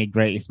like any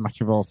greatest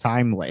match of all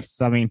time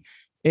lists, I mean,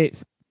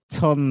 it's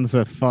tons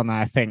of fun,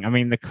 I think. I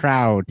mean, the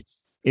crowd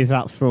is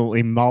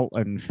absolutely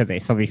molten for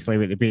this, obviously,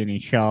 with it being in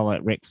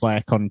Charlotte, Ric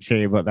Flair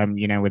country, but then,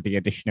 you know, with the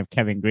addition of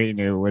Kevin Green,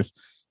 who was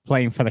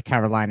playing for the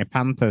Carolina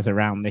Panthers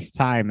around this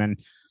time. And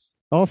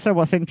also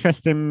what's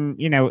interesting,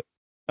 you know,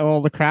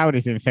 all the crowd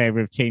is in favor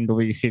of Team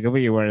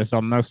WCW, whereas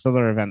on most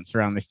other events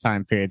around this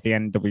time period, the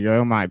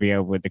NWO might be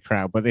over with the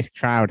crowd, but this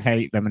crowd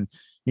hate them and,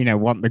 you know,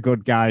 want the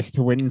good guys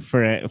to win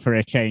for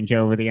a change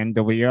over the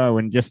NWO.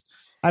 And just,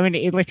 I mean,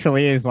 it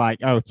literally is like,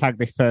 oh, tag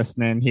this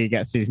person in, he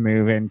gets his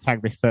move in,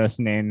 tag this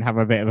person in, have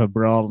a bit of a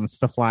brawl and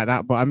stuff like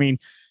that. But I mean,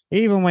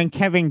 even when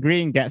Kevin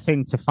Green gets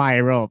in to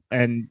fire up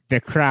and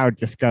the crowd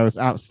just goes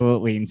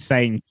absolutely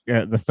insane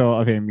at the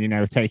thought of him, you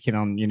know, taking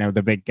on, you know,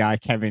 the big guy,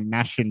 Kevin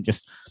Nash, and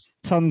just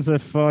tons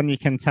of fun. You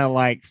can tell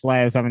like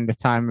Flair's having the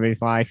time of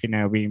his life, you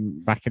know,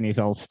 being back in his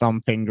old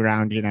stomping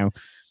ground, you know,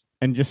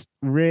 and just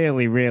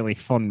really, really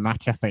fun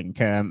match, I think.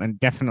 And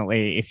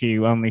definitely, if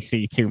you only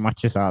see two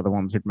matches are the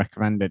ones we'd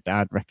recommended,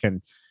 I'd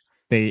reckon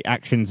the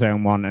Action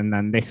Zone one and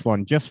then this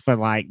one, just for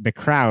like the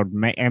crowd.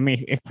 I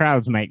mean, if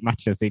crowds make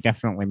matches, they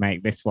definitely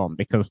make this one,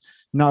 because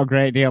not a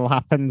great deal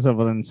happens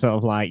other than sort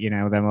of like, you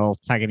know, them all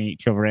tagging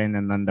each other in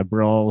and then the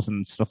brawls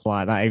and stuff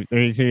like that. There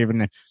is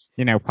even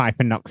you know,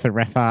 Piper knocks a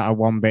ref out of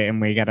one bit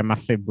and we get a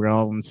massive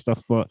brawl and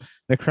stuff, but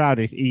the crowd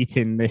is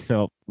eating this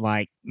up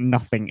like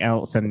nothing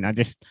else. And I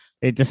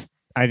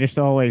just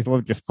always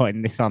love just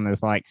putting this on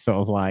as like, sort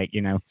of like,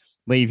 you know,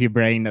 leave your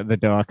brain at the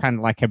door, kind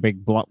of like a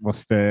big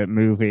blockbuster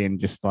movie, and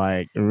just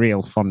like a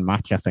real fun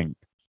match, I think.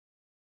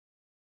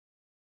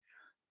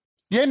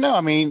 Yeah, no,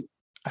 I mean,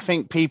 I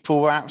think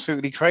people were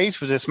absolutely crazed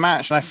for this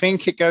match. And I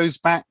think it goes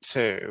back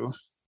to,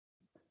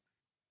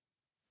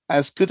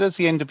 as good as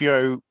the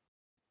NWO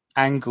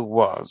angle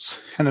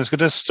was, and as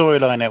good as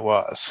storyline it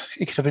was,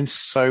 it could have been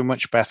so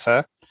much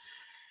better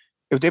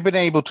if they'd been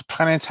able to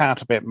plan it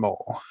out a bit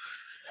more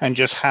and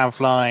just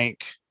have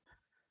like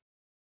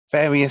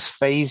various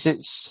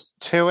phases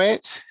to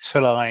it.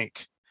 So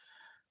like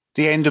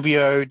the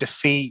NWO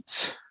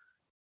defeat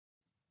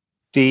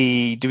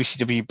the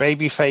WCW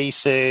baby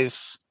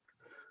faces,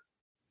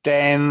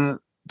 then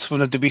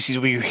some of the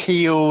WCW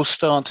heels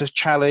start to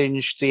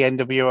challenge the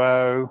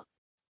NWO,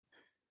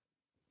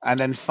 And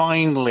then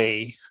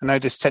finally, I know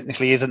this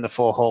technically isn't the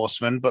Four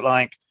Horsemen, but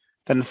like,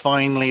 then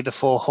finally the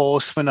Four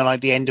Horsemen are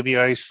like the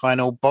NWO's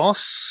final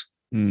boss.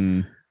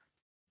 Mm.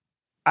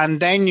 And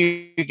then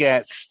you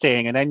get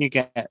Sting, and then you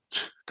get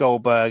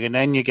Goldberg, and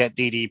then you get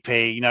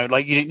DDP.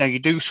 Like you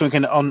do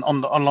something on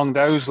along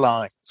those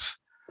lines.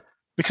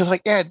 Because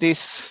like, yeah,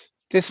 this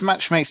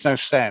match makes no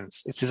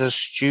sense. It is a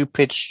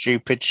stupid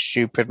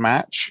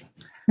match.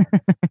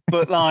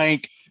 But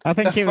like, I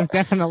think it was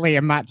definitely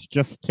a match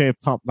just to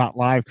pop that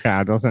live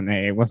crowd, wasn't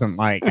it? It wasn't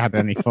like had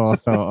any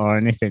forethought or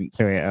anything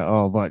to it at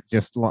all, but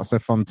just lots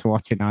of fun to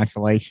watch in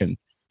isolation.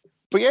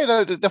 But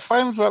yeah, the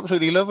fans were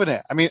absolutely loving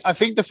it. I mean, I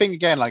think the thing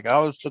again, like I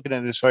was looking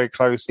at this very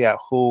closely at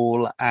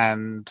Hall's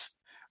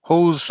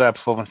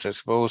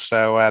performances, but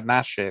also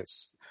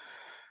Nash's.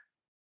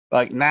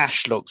 Like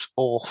Nash looked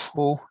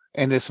awful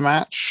in this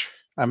match.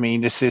 I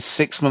mean, this is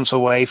 6 months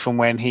away from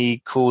when he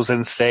calls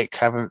in sick,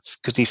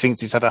 because he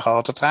thinks he's had a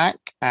heart attack,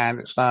 and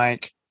it's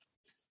like,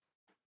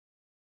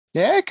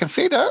 yeah, I can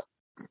see that.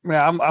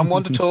 Yeah, I'm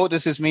one to talk.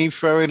 This is me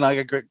throwing like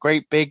a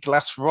great big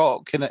glass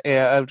rock in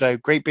a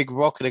great big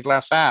rock in a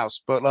glass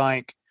house. But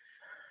like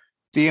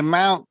the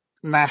amount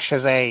Nash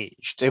has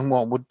aged in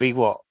what would be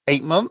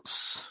 8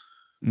 months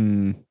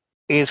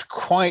is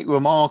quite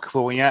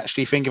remarkable when you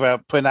actually think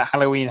about putting that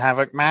Halloween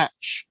Havoc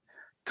match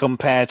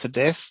compared to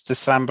the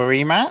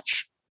Slamboree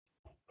match.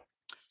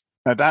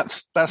 Now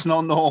that's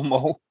not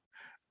normal.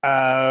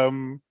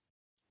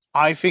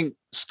 I think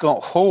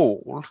Scott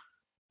Hall,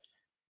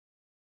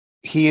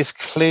 he is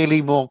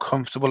clearly more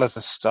comfortable as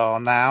a star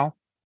now.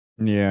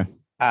 Yeah.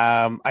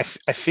 I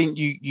think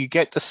you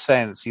get the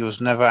sense he was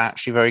never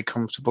actually very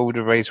comfortable with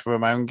the Razor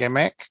Ramon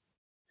gimmick,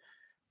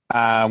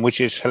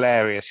 which is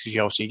hilarious because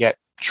you obviously get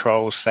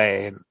trolls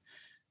saying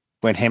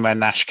when him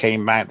and Nash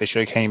came back, they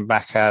should have came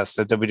back as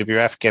the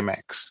WWF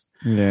gimmicks.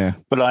 Yeah.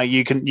 But like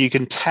you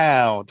can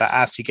tell that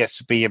as he gets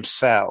to be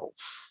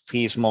himself,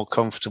 he's more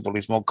comfortable.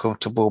 He's more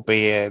comfortable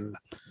being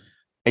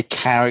a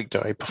character,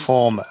 a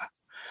performer.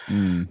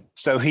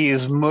 So he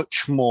is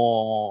much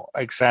more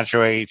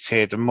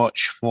exaggerated,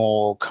 much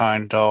more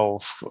kind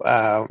of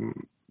over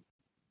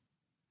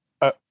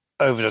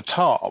the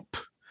top,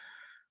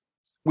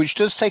 which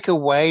does take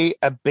away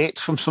a bit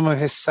from some of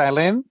his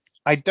selling.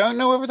 I don't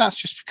know whether that's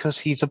just because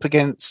he's up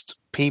against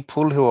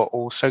people who are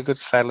also good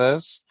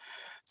sellers.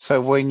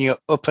 So when you're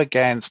up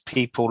against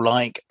people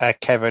like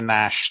Kevin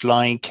Nash,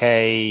 like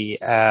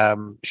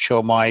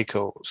Shawn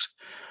Michaels,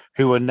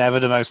 who are never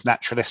the most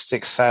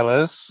naturalistic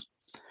sellers,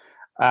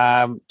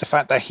 the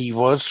fact that he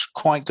was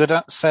quite good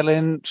at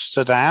selling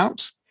stood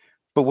out.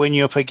 But when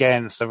you're up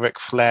against a Ric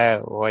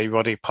Flair or a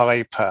Roddy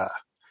Piper,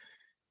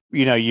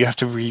 you have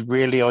to be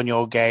really on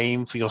your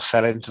game for your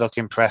selling to look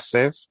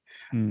impressive.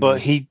 But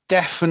he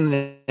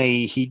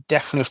definitely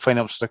was playing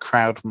up to the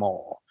crowd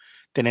more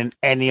than in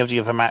any of the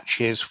other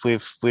matches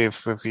we've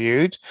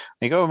reviewed.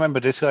 You got to remember,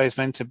 this guy is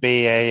meant to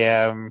be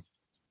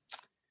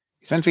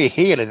he's meant to be a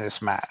heel in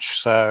this match,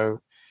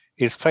 so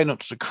his playing up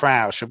to the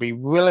crowd should be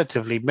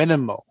relatively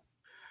minimal.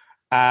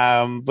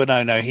 But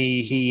no,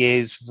 he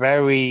is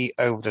very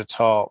over the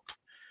top.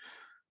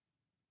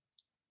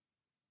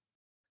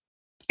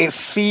 It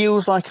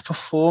feels like a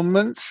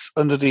performance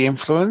under the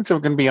influence, if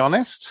I'm going to be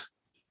honest.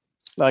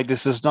 Like,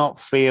 this does not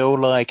feel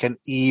like an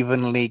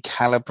evenly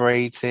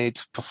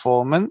calibrated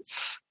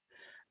performance.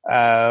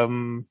 But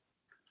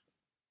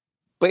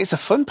it's a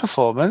fun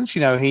performance.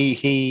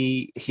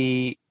 He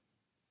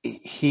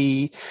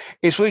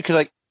it's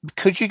weird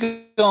because you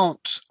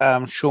got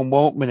Sean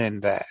Waltman in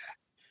there.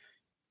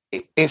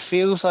 It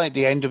feels like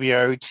the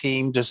NWO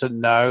team doesn't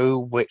know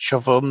which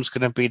of them's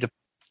going to be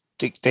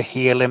the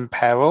heel in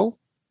peril.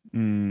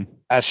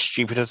 As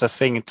stupid as a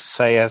thing to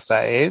say as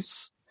that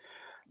is.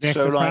 Yes,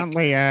 so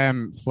apparently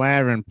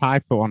Flair and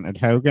Piper wanted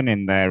Hogan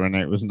in there, and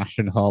it was Nash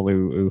and Hall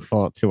who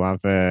fought to have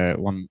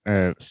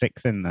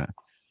 6 in there.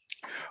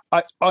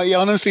 I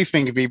honestly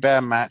think it'd be a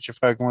better match if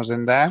Hogan was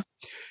in there,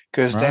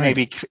 because then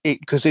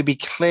it'd be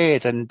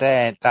cleared, and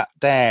then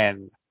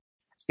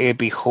it'd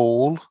be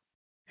Hall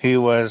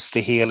who was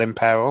the heel in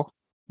peril.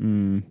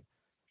 And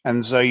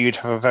so you'd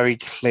have a very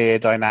clear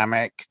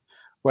dynamic.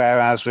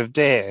 Whereas with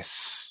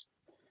this,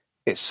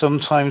 it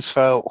sometimes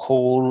felt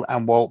Hall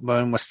and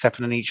Waltman were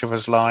stepping on each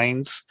other's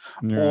lines,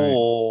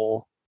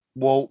 or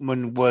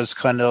Waltman was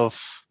kind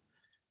of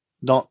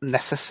not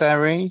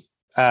necessary.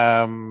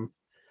 But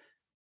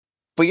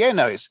yeah,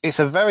 no, it's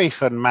a very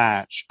fun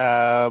match.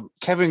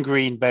 Kevin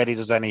Green barely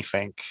does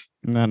anything.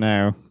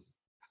 No.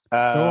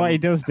 But what he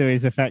does do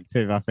is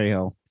effective, I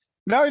feel.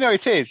 No,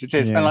 it is. Yeah.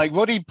 And like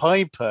Roddy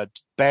Piper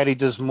barely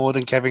does more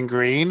than Kevin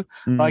Green.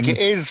 Like, it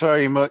is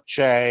very much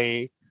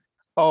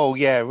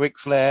Ric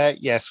Flair,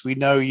 yes, we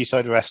know you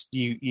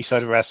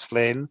started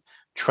wrestling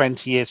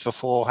 20 years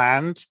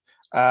beforehand.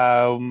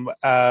 But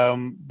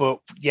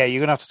yeah, you're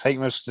gonna have to take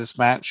most of this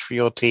match for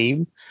your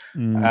team.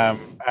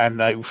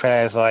 And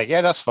Flair's like,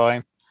 yeah, that's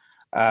fine.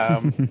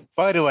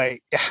 By the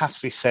way, it has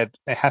to be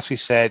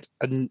said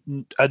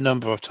a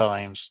number of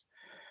times.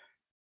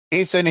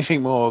 Is there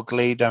anything more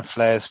ugly than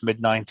Flair's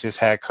mid-90s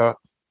haircut?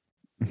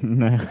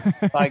 No.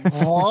 Like,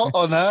 what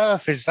on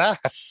earth is that?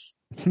 I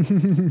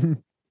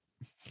think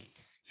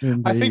the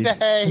Indeed.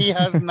 hair he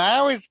has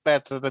now is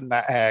better than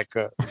that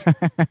haircut.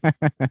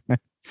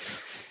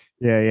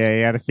 Yeah,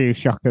 he had a few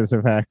shockers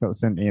of haircuts,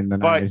 didn't he, in the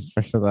But 90s,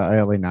 especially that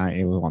early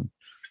 90s one.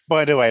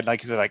 by the way,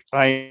 like I said, like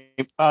I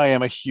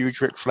am a huge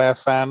Ric Flair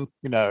fan.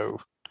 You know,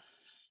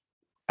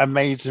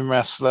 amazing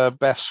wrestler,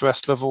 best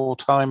wrestler of all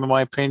time, in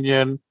my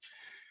opinion.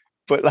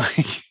 But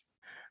like,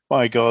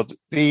 my God,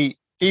 the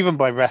even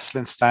by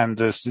wrestling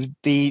standards,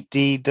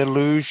 the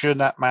delusion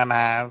that man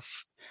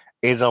has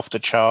is off the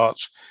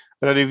charts.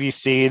 I don't know if you've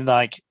seen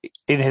like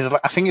in his,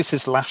 I think it's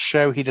his last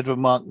show he did with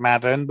Mark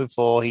Madden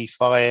before he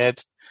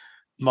fired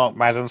Mark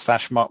Madden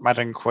 / Mark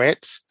Madden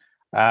quit.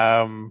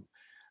 Um,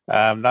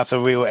 that's a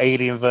real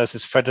Alien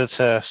versus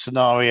Predator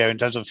scenario in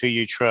terms of who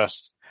you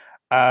trust.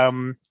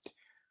 Um,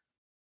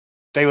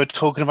 they were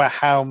talking about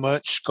how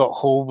much Scott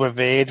Hall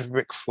revered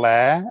Ric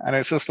Flair, and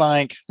it's just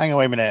like, hang on,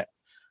 wait a minute,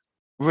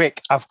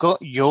 Rick, I've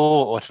got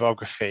your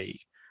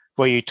autobiography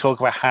where you talk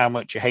about how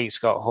much you hate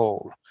Scott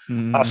Hall.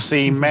 I've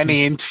seen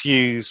many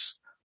interviews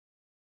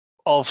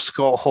of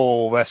Scott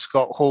Hall where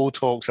Scott Hall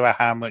talks about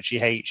how much he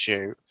hates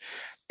you.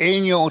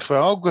 In your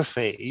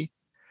autobiography,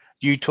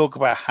 you talk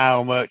about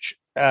how much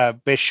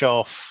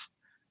Bischoff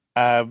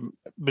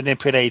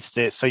manipulated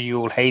it so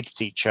you all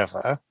hated each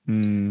other.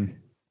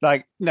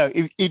 Like, no,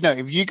 if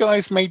you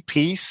guys made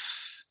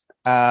peace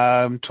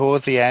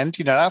towards the end,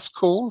 that's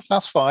cool,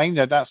 that's fine,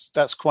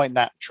 that's quite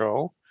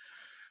natural.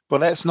 But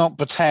let's not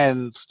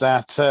pretend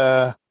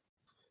that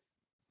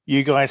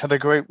you guys had a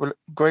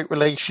great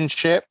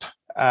relationship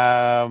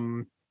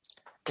in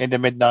the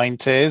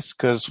mid-90s,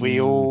 because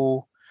we've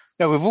all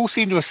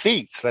seen the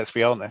receipts, let's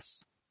be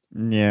honest.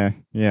 Yeah,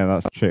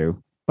 that's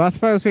true. But I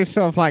suppose we've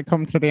sort of like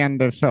come to the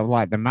end of sort of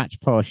like the match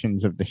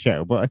portions of the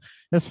show. But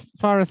as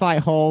far as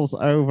like Hall's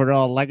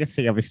overall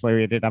legacy, obviously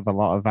we did have a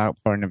lot of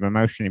outpouring of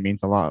emotion. It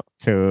means a lot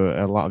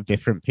to a lot of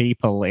different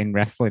people in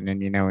wrestling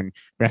and, and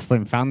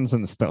wrestling fans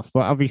and stuff.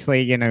 But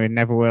obviously,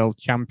 Never World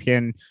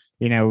Champion,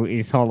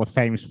 his Hall of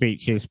Fame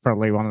speech is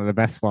probably one of the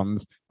best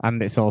ones,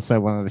 and it's also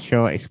one of the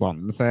shortest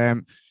ones. I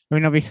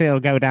mean, obviously, it'll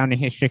go down in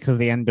history because of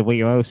the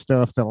NWO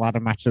stuff, the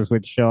ladder matches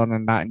with Shawn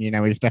and that, and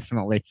he's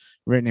definitely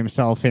written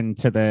himself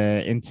into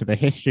the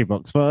history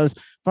books. But as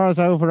far as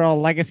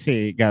overall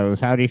legacy goes,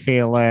 how do you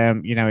feel?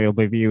 He'll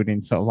be viewed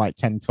in sort of like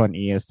 10, 20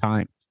 years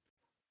time.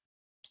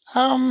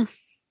 Probably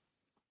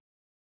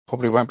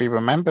won't be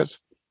remembered.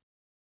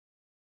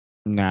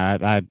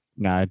 No,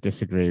 I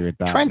disagree with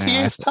that. 20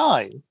 years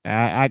time.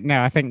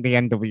 I think the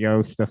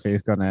NWO stuff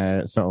is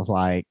gonna sort of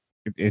like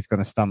is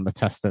going to stand the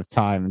test of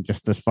time,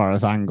 just as far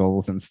as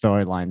angles and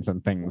storylines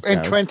and things in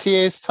go. 20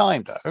 years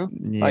time, though.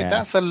 Yeah, like,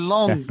 that's a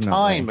long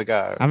time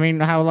ago. I mean,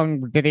 how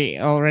long did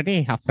it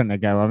already happen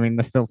ago? I mean,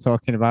 they're still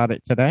talking about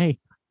it today.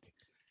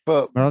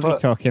 But we're only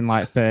talking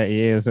like 30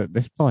 years at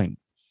this point.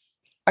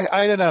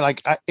 I don't know,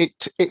 like,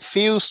 it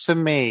feels to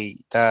me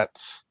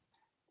that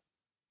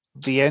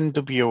the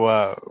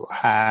NWO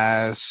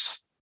has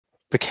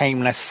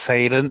became less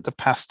salient the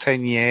past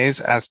 10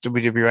 years as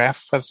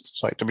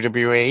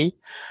WWE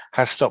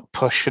has stopped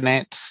pushing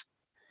it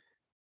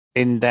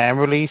in their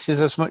releases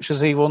as much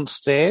as he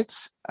once did.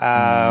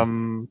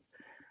 I'd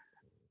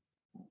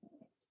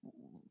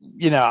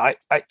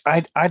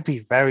be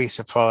very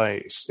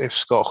surprised if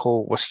Scott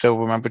Hall was still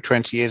remembered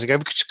 20 years ago,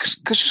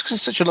 because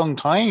it's such a long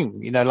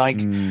time.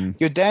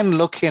 You're then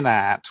looking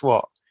at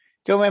what?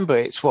 You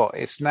remember,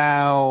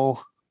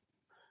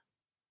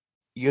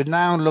 you're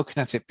now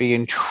looking at it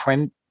being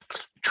 20,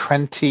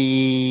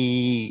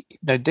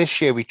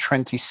 this year will be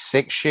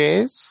 26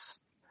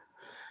 years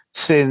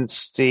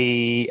since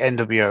the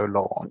NWO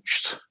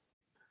launched.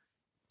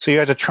 So you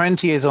had a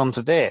 20 years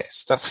onto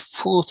this. That's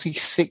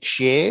 46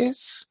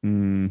 years.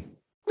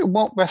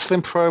 What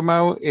wrestling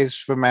promo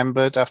is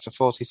remembered after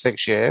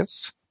 46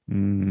 years?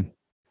 It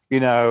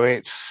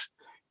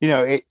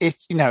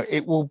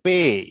will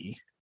be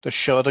the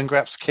Sheldon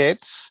Graps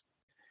kids.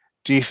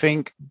 Do you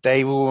think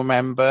they will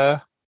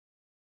remember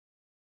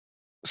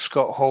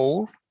Scott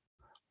Hall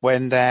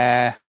when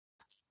they're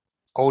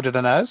older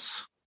than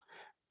us?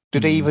 Do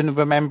they even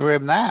remember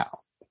him now?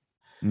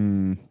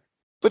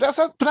 But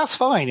that's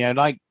fine.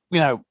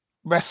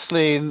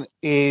 Wrestling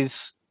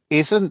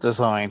isn't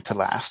designed to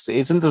last. It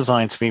isn't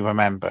designed to be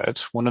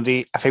remembered.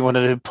 I think one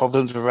of the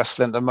problems with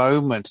wrestling at the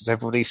moment is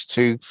everybody's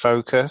too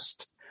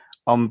focused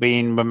on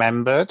being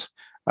remembered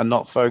and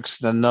not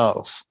focusing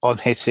enough on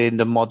hitting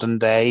the modern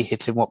day,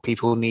 hitting what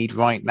people need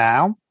right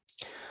now.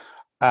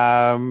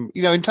 In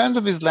terms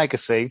of his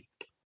legacy,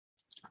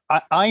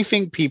 I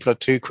think people are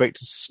too quick to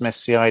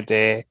dismiss the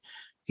idea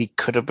he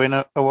could have been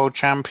a world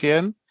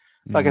champion.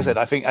 Like I said,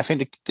 I think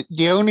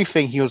the only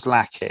thing he was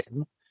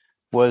lacking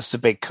was the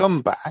big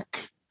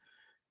comeback.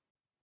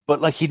 But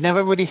like, he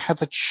never really had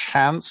the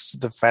chance to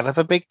develop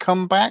a big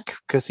comeback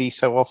because he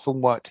so often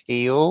worked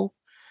heel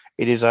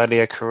in his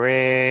earlier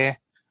career.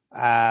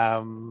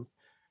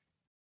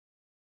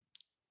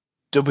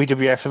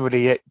 WWF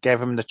really gave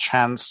him the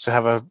chance to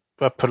have a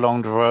a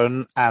prolonged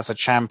run as a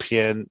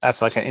champion,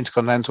 as like an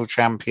Intercontinental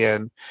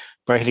champion,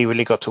 where he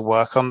really got to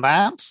work on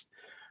that.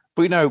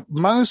 But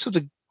most of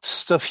the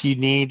stuff you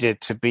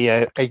needed to be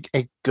a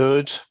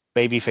good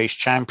babyface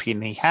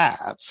champion he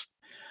had.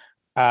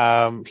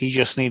 He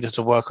just needed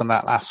to work on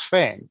that last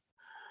thing.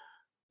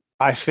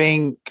 I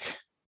think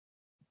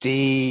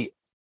the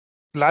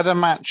ladder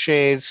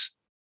matches,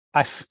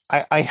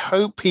 I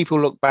hope people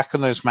look back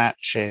on those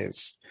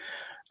matches,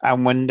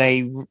 and when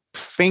they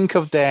think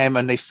of them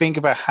and they think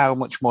about how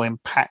much more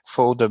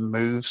impactful the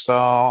moves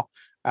are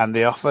and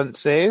the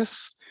offense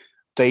is,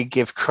 they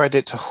give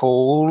credit to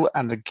Hall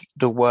and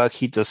the work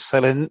he does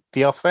selling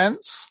the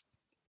offense.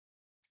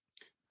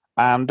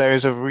 There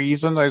is a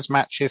reason those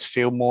matches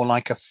feel more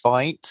like a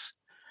fight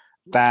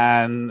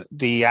than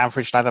the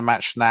average ladder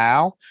match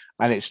now.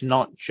 And it's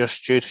not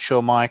just due to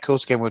Shawn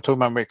Michaels. Again, we're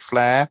talking about Ric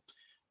Flair.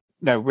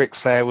 No, Ric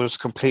Flair was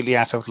completely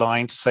out of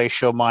line to say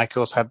Shawn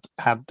Michaels had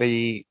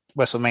the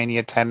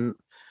WrestleMania 10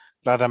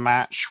 ladder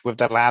match with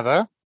the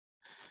ladder.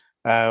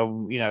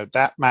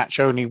 That match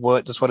only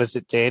worked as well as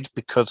it did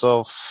because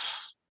of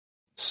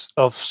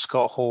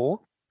Scott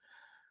Hall.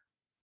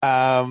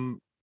 The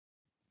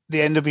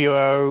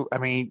NWO, I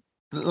mean,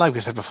 like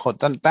we said before,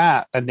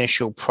 that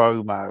initial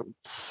promo,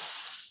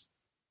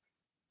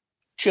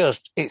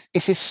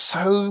 it is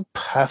so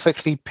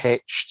perfectly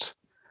pitched.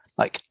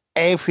 Like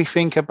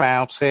everything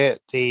about it,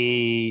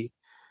 the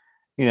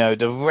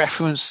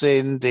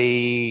referencing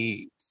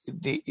the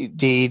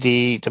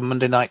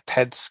Monday Night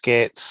Ted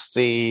skits,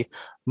 the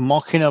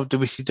mocking of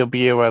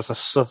WCW as a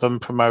Southern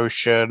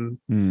promotion.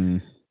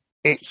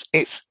 It's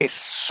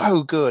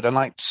so good, and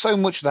like so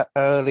much of that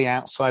early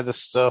Outsider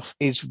stuff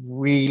is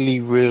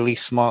really, really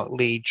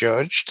smartly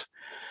judged.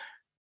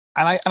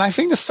 And I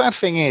think the sad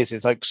thing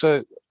is like,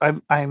 so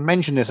I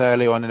mentioned this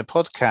earlier on in the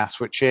podcast,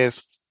 which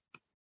is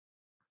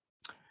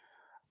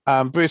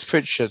Bruce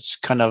Pritchard's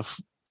kind of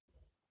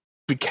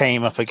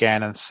came up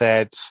again and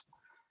said,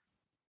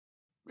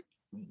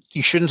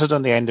 you shouldn't have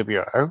done the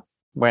NWO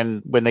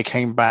when they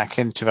came back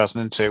in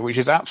 2002, which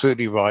is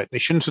absolutely right. They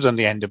shouldn't have done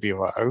the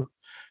NWO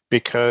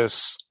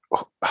because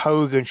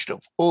Hogan should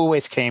have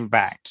always came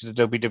back to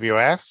the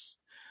WWF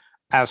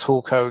as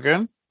Hulk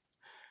Hogan.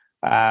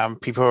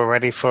 People were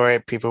ready for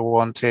it. People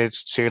wanted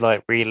to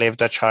like relive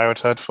their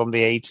childhood from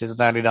the 80s and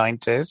early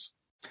 90s.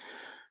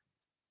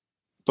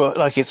 But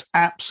like, it's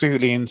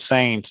absolutely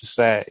insane to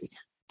say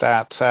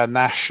that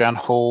Nash and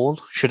Hall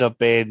should have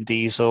been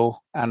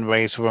Diesel and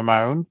Razor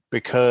Ramon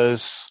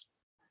because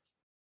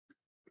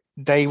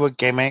they were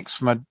gimmicks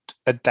from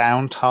a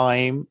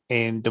downtime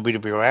in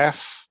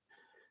WWF.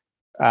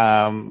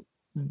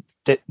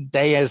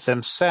 They as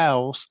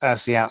themselves,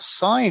 as the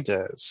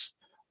Outsiders,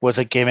 was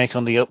a gimmick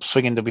on the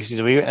upswing in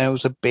WCW, and it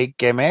was a big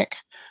gimmick.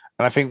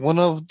 And I think one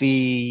of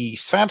the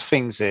sad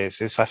things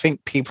is I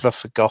think people have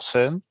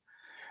forgotten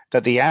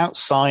that the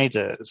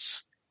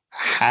Outsiders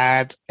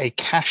had a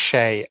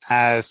cachet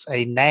as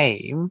a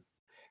name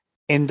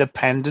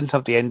independent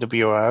of the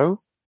NWO.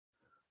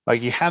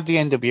 Like, you had the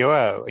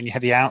NWO and you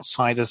had the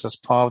Outsiders as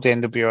part of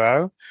the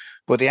NWO,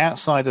 but the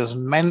Outsiders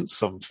meant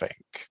something.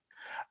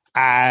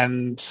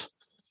 And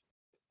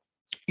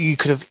you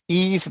could have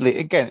easily,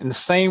 again, in the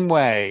same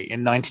way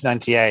in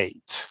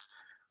 1998,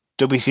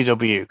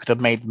 WCW could have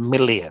made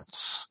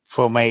millions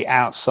from a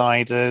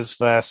Outsiders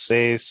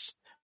versus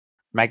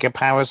Mega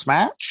Powers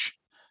match.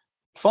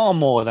 Far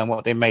more than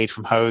what they made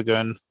from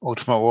Hogan,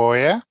 Ultimate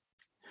Warrior.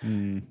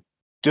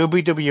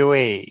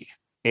 WWE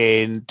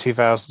in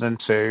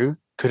 2002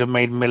 could have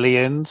made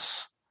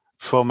millions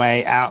from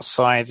a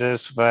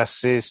Outsiders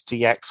versus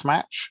DX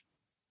match.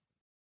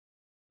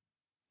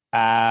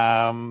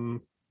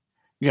 Even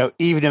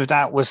if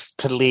that was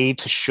to lead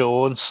to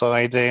Shawn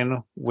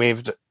siding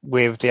with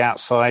the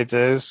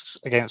Outsiders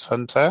against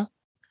Hunter,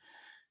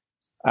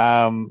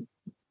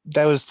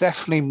 there was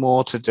definitely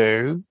more to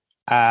do.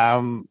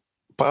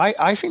 But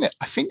I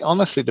think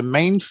honestly, the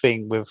main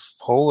thing with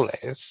Hall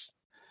is,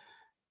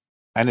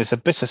 and it's a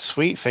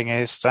bittersweet thing,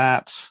 is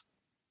that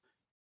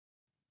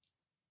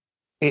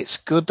it's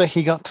good that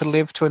he got to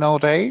live to an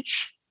old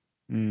age.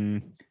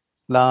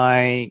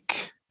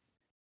 Like,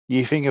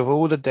 you think of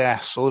all the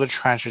deaths, all the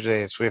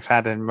tragedies we've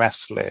had in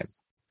wrestling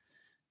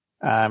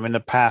in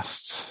the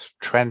past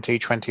 20,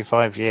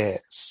 25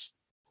 years.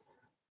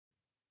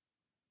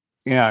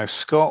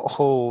 Scott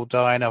Hall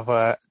dying of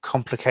a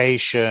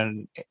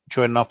complication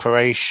during an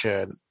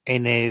operation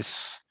in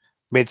his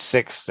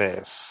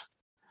mid-60s.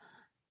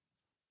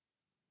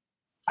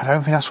 I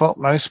don't think that's what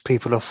most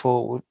people have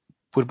thought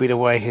would be the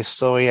way his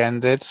story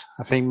ended.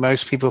 I think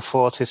most people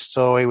thought his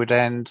story would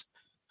end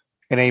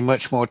in a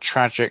much more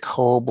tragic,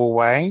 horrible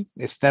way.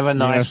 It's never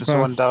nice when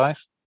someone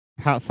dies.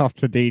 Hats off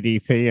to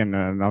DDP,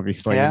 and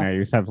obviously, he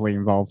was heavily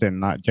involved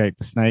in that Jake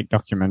the Snake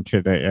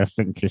documentary that I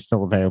think is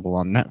still available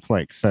on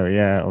Netflix. So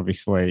yeah,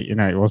 obviously,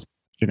 it was,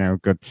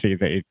 good to see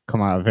that he'd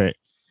come out of it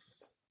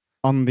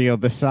on the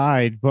other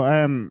side. But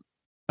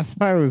I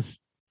suppose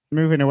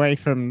moving away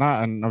from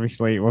that, and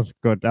obviously it was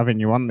good having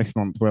you on this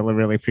month, Will. I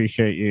really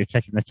appreciate you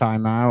taking the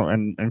time out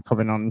and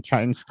coming on and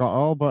chatting Scott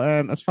Hall.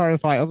 But as far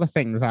as like other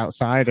things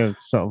outside of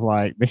sort of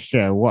like this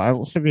show, what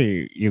else have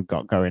you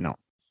got going on?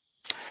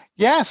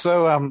 Yeah,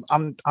 so I'm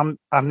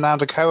now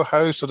the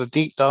co-host of the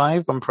Deep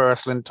Dive on Pro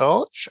Wrestling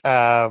Torch.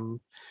 So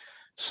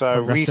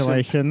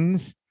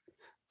congratulations.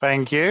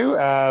 Thank you.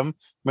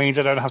 Means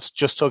I don't have to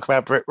just talk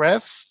about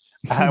BritRes,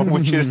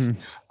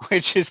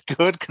 which is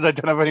good because I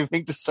don't have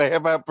anything to say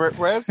about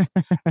BritRes.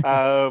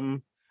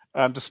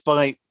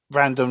 Despite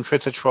random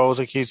Twitter trolls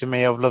accusing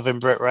me of loving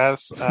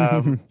BritRes.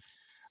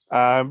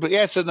 But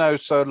yeah,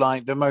 so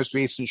like the most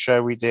recent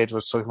show we did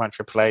was talking about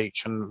Triple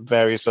H and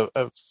various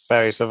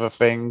other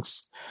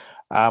things.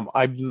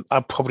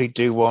 I'll probably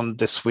do one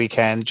this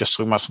weekend, just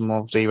talking about some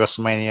of the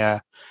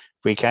WrestleMania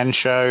weekend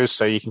shows,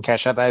 so you can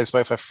catch that. That is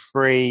both a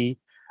free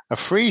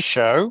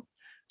show,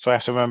 so I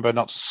have to remember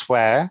not to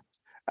swear,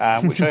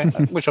 which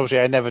obviously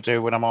I never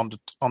do when I'm on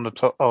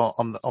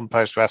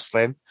post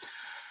wrestling.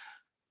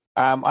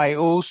 I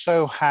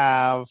also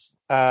have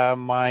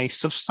my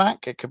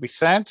Substack, It Could Be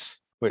Said,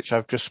 which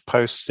I've just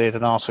posted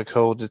an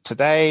article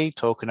today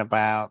talking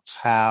about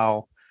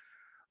how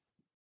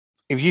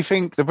if you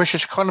think the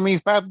British economy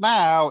is bad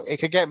now, it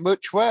could get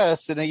much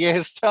worse in a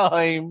year's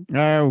time.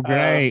 Oh,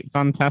 great.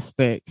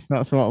 Fantastic.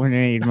 That's what we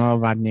need, more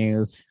bad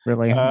news.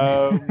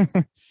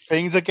 Brilliant.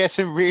 Things are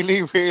getting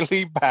really,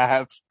 really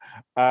bad.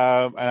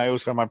 And I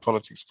also have my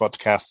politics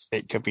podcast,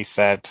 It Could Be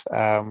Said,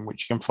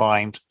 which you can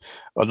find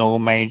on all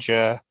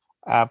major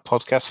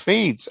podcast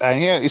feeds.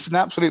 And yeah, it's an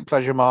absolute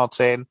pleasure,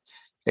 Martin.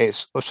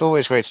 It's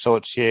always great to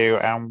talk to you,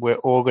 and we're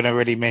all going to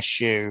really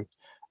miss you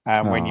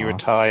when you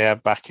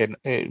retire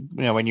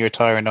when you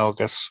retire in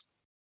August.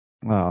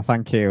 Well,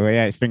 thank you.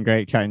 Yeah, it's been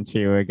great chatting to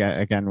you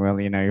again, Will.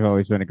 You know, you've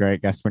always been a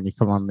great guest when you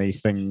come on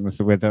these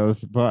things with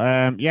us.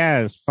 But yeah,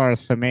 as far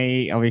as for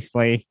me,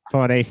 obviously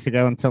 4 days to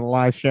go until the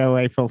live show,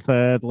 April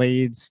 3rd,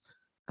 Leeds.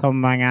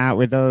 Come hang out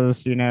with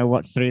us, you know,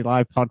 watch 3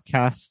 live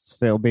podcasts.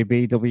 There'll be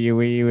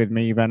BWE with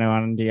me, Benno,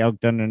 Andy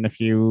Ogden, and a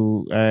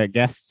few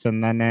guests.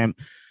 And then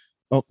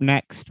up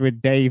next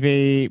with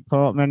Davey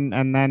Portman,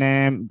 and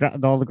then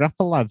all the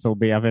Grapple lads will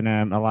be having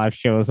a live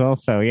show as well.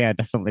 So yeah,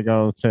 definitely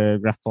go to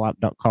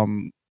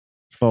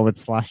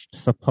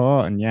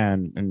grapple.com/support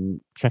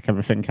and check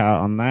everything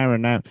out on there.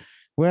 And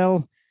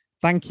Will,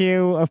 thank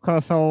you. Of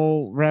course,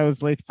 all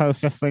roads lead to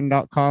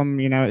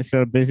postwrestling.com. You know, it's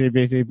a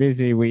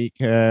busy week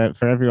for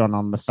everyone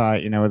on the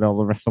site, you know, with all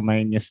the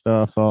WrestleMania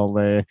stuff, all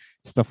the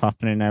stuff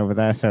happening over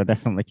there. So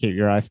definitely keep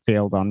your eyes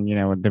peeled on, you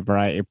know, with the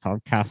variety of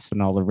podcasts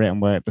and all the written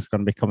work that's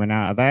going to be coming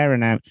out of there.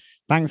 And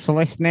thanks for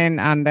listening.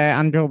 And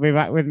Andrew will be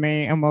back with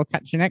me, and we'll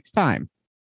catch you next time.